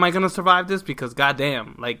 shit, am I gonna survive this? Because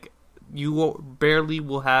goddamn, like barely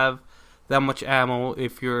will have that much ammo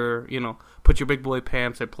if you're put your big boy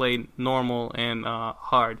pants and play normal and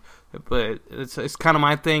hard. But it's kind of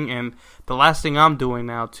my thing. And the last thing I'm doing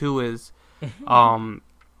now too is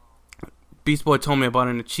Beast Boy told me about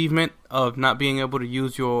an achievement of not being able to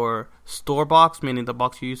use your store box, meaning the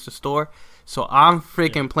box you use to store. So I'm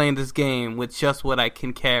freaking playing this game with just what I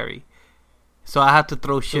can carry. So I have to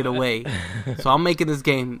throw shit away. So I'm making this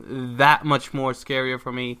game that much more scarier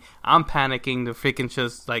for me. I'm panicking to freaking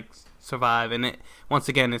just like survive. And once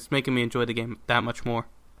again, it's making me enjoy the game that much more.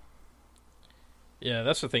 Yeah,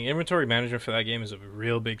 that's the thing. Inventory management for that game is a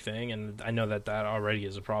real big thing, and I know that already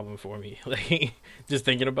is a problem for me. Like, just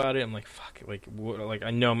thinking about it, I'm like, fuck. Like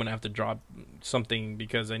I know I'm gonna have to drop something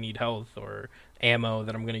because I need health or ammo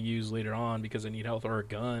that I'm gonna use later on because I need health, or a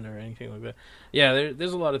gun or anything like that. Yeah,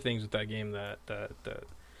 there's a lot of things with that game that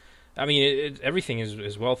I mean, everything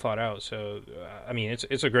is well thought out. So I mean,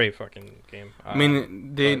 it's a great fucking game. I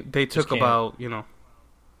mean, they took about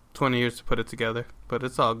 20 years to put it together, but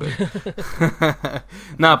it's all good.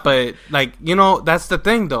 But like, that's the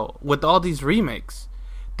thing though, with all these remakes,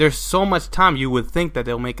 there's so much time. You would think that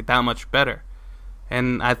they'll make it that much better,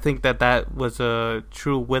 and I think that was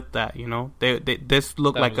true with that. This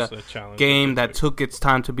looked like a game that took its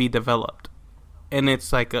time to be developed, and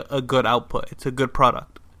it's like a good output. It's a good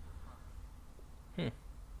product.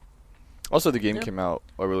 Also, the game came out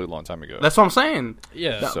a really long time ago. That's what I'm saying.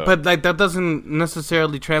 Yeah. But like that doesn't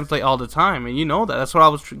necessarily translate all the time, and that. That's what I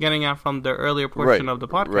was getting at from the earlier portion of the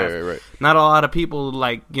podcast. Right. Not a lot of people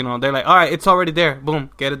they're like, all right, it's already there. Boom,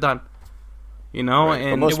 get it done. Right.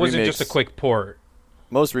 And it wasn't just a quick port.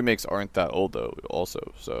 Most remakes aren't that old though.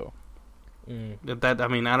 Also, so. That I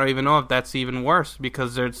mean, I don't even know if that's even worse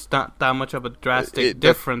because there's not that much of a drastic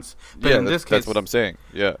difference. But in this case, that's what I'm saying.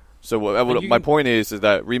 Yeah. So my point is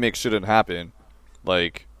that remakes shouldn't happen,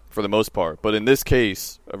 like, for the most part. But in this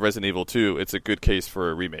case of Resident Evil 2, it's a good case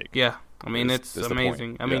for a remake. Yeah, I mean, it's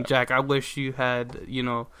amazing. I mean, Jack, I wish you had,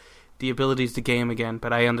 the abilities to game again,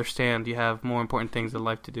 but I understand you have more important things in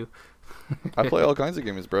life to do. I play all kinds of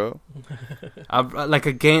games, bro. Like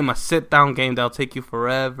a sit-down game that'll take you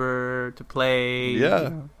forever to play.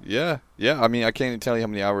 Yeah. I mean, I can't even tell you how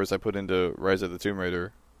many hours I put into Rise of the Tomb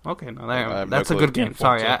Raider. Okay, that's a good game.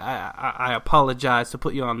 Sorry, I apologize to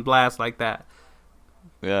put you on blast like that.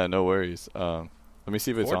 Yeah, no worries. Let me see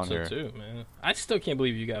if it's Forza on here. Too, man. I still can't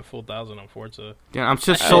believe you got full 1,000 on Forza. Yeah, I'm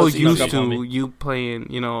just so used to you playing,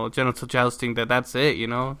 genital jousting that's it.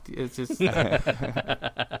 It's just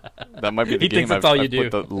that might be the game I've put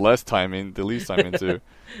the least time into.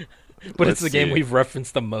 But it's the game we've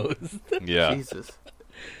referenced the most. Yeah. Jesus.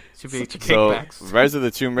 Should be So, kickbacks. Rise of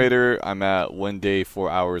the Tomb Raider, I'm at 1 day, 4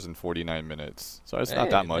 hours, and 49 minutes. So it's not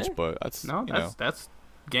that much, man. but that's, No, that's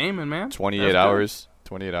gaming, man. 28 That's hours.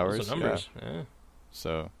 28 Those hours. are numbers. Yeah.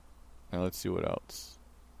 So, now let's see what else.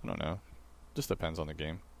 I don't know. Just depends on the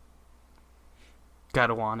game.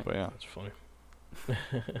 Gotta want it. But yeah. That's funny.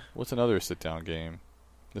 What's another sit-down game?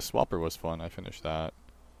 The Swapper was fun. I finished that.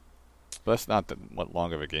 But that's not what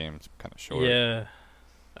long of a game. It's kind of short. Yeah.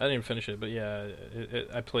 I didn't finish it, but yeah,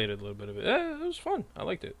 I played a little bit of it. It was fun. I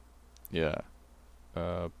liked it. Yeah.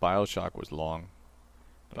 Bioshock was long.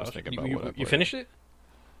 I was thinking about what I You played. finished it?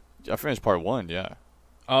 I finished part 1, yeah.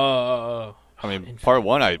 Oh. I mean, part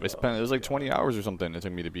 1, I spent, it was like 20 hours or something it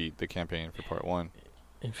took me to beat the campaign for part 1.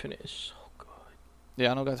 Infinite is so good.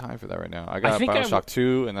 Yeah, I don't got time for that right now. I got think Bioshock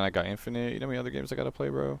 2, and then I got Infinite. You know how many other games I got to play,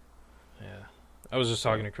 bro? Yeah. I was just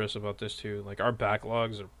talking to Chris about this too. Like, our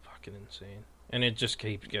backlogs are fucking insane. And it just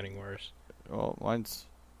keeps getting worse. Well, mine's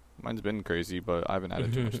been crazy, but I haven't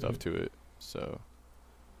added too much stuff to it. So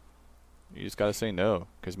you just gotta say no,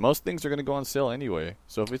 because most things are gonna go on sale anyway.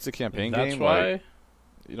 So if it's a campaign That's game, why like,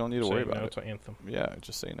 you don't need to worry about no it. to Anthem. Yeah,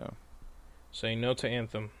 just say no. Say no to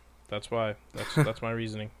Anthem. That's why. That's my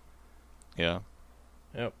reasoning. Yeah.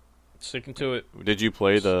 Yep. Sticking to it. Did you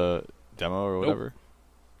play the demo or whatever?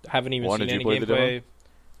 Haven't even Juan, seen did you any play the demo? gameplay.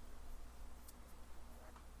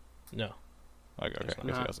 No. Okay, That's I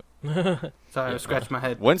guess not- he hasn't. Sorry, I Yeah. scratched my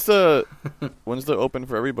head. When's the open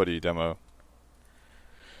for everybody demo?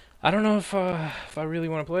 I don't know if I really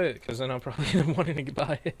want to play it, because then I'll probably end up wanting to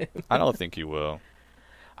buy it. I don't think you will.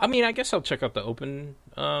 I mean, I guess I'll check out the open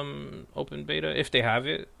beta if they have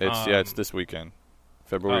it. It's this weekend,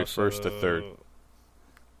 February 1st to 3rd.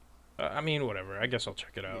 I mean, whatever. I guess I'll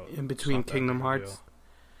check it out. In It's between not that Kingdom big a Hearts.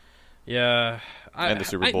 deal. Yeah. And the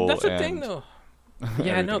Super Bowl That's the and thing, though.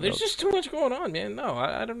 Yeah, no, everything there's else. just too much going on, man. No,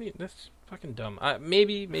 I don't need. That's fucking dumb.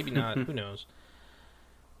 Maybe not. Who knows?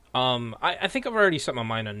 I think I've already set my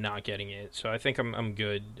mind on not getting it, so I think I'm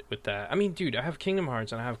good with that. I mean, dude, I have Kingdom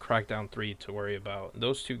Hearts and I have Crackdown 3 to worry about.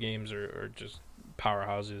 Those two games are just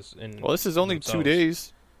powerhouses. Well, this is only 2 themselves.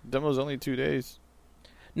 days. Demo's only 2 days.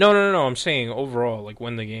 No. I'm saying overall, like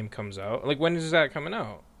when the game comes out. Like when is that coming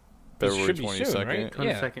out? It February should be soon, 22nd. right?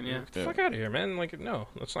 22nd, yeah. Get the fuck out of here, man. Like, no,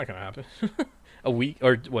 that's not gonna happen. A week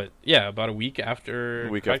or what? Yeah, about a week after. A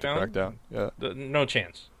week Crackdown? after Crackdown. Yeah. No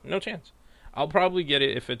chance. No chance. I'll probably get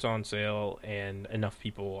it if it's on sale and enough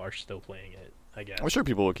people are still playing it, I guess. I'm sure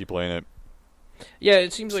people will keep playing it. Yeah,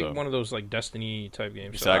 it seems like So. one of those like Destiny type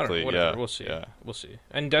games. Exactly, So, whatever. yeah, We'll see. yeah. We'll see.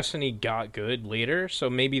 And Destiny got good later, so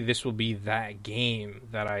maybe this will be that game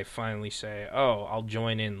that I finally say, "Oh, I'll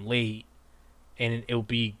join in late." And it'll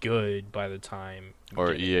be good by the time. we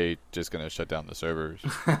Or get it. EA just gonna shut down the servers.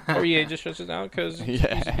 Or EA just shuts it down because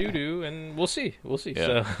Yeah. he's doo doo, and we'll see.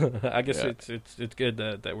 Yeah. So I guess Yeah. it's good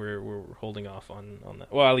that we're holding off on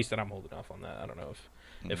that. Well, at least that I'm holding off on that. I don't know if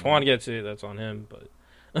Mhm. Juan gets it, that's on him. But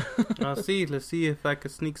I'll see. Let's see if I could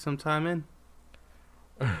sneak some time in.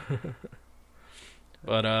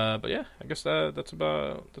 but yeah, I guess that's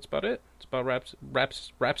about it. It's about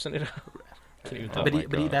wrapsing it up. Can't even talk. my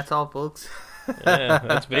But gosh. that's all, folks. Yeah,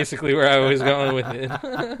 that's basically where I was going with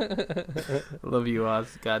it. Love you,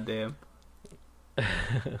 Oz. Goddamn.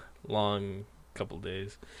 Long couple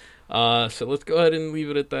days. So let's go ahead and leave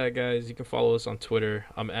it at that, guys. You can follow us on Twitter.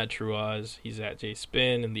 I'm at TrueOz. He's at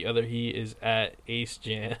JSpin, and the other he is at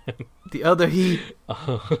AceJam. The other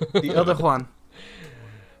the other Juan.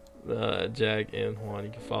 Jag and Juan.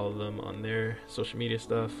 You can follow them on their social media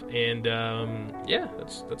stuff. And yeah,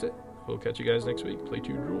 that's it. We'll catch you guys next week. Play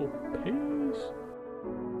to drool. Peace.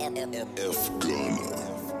 F Gunner.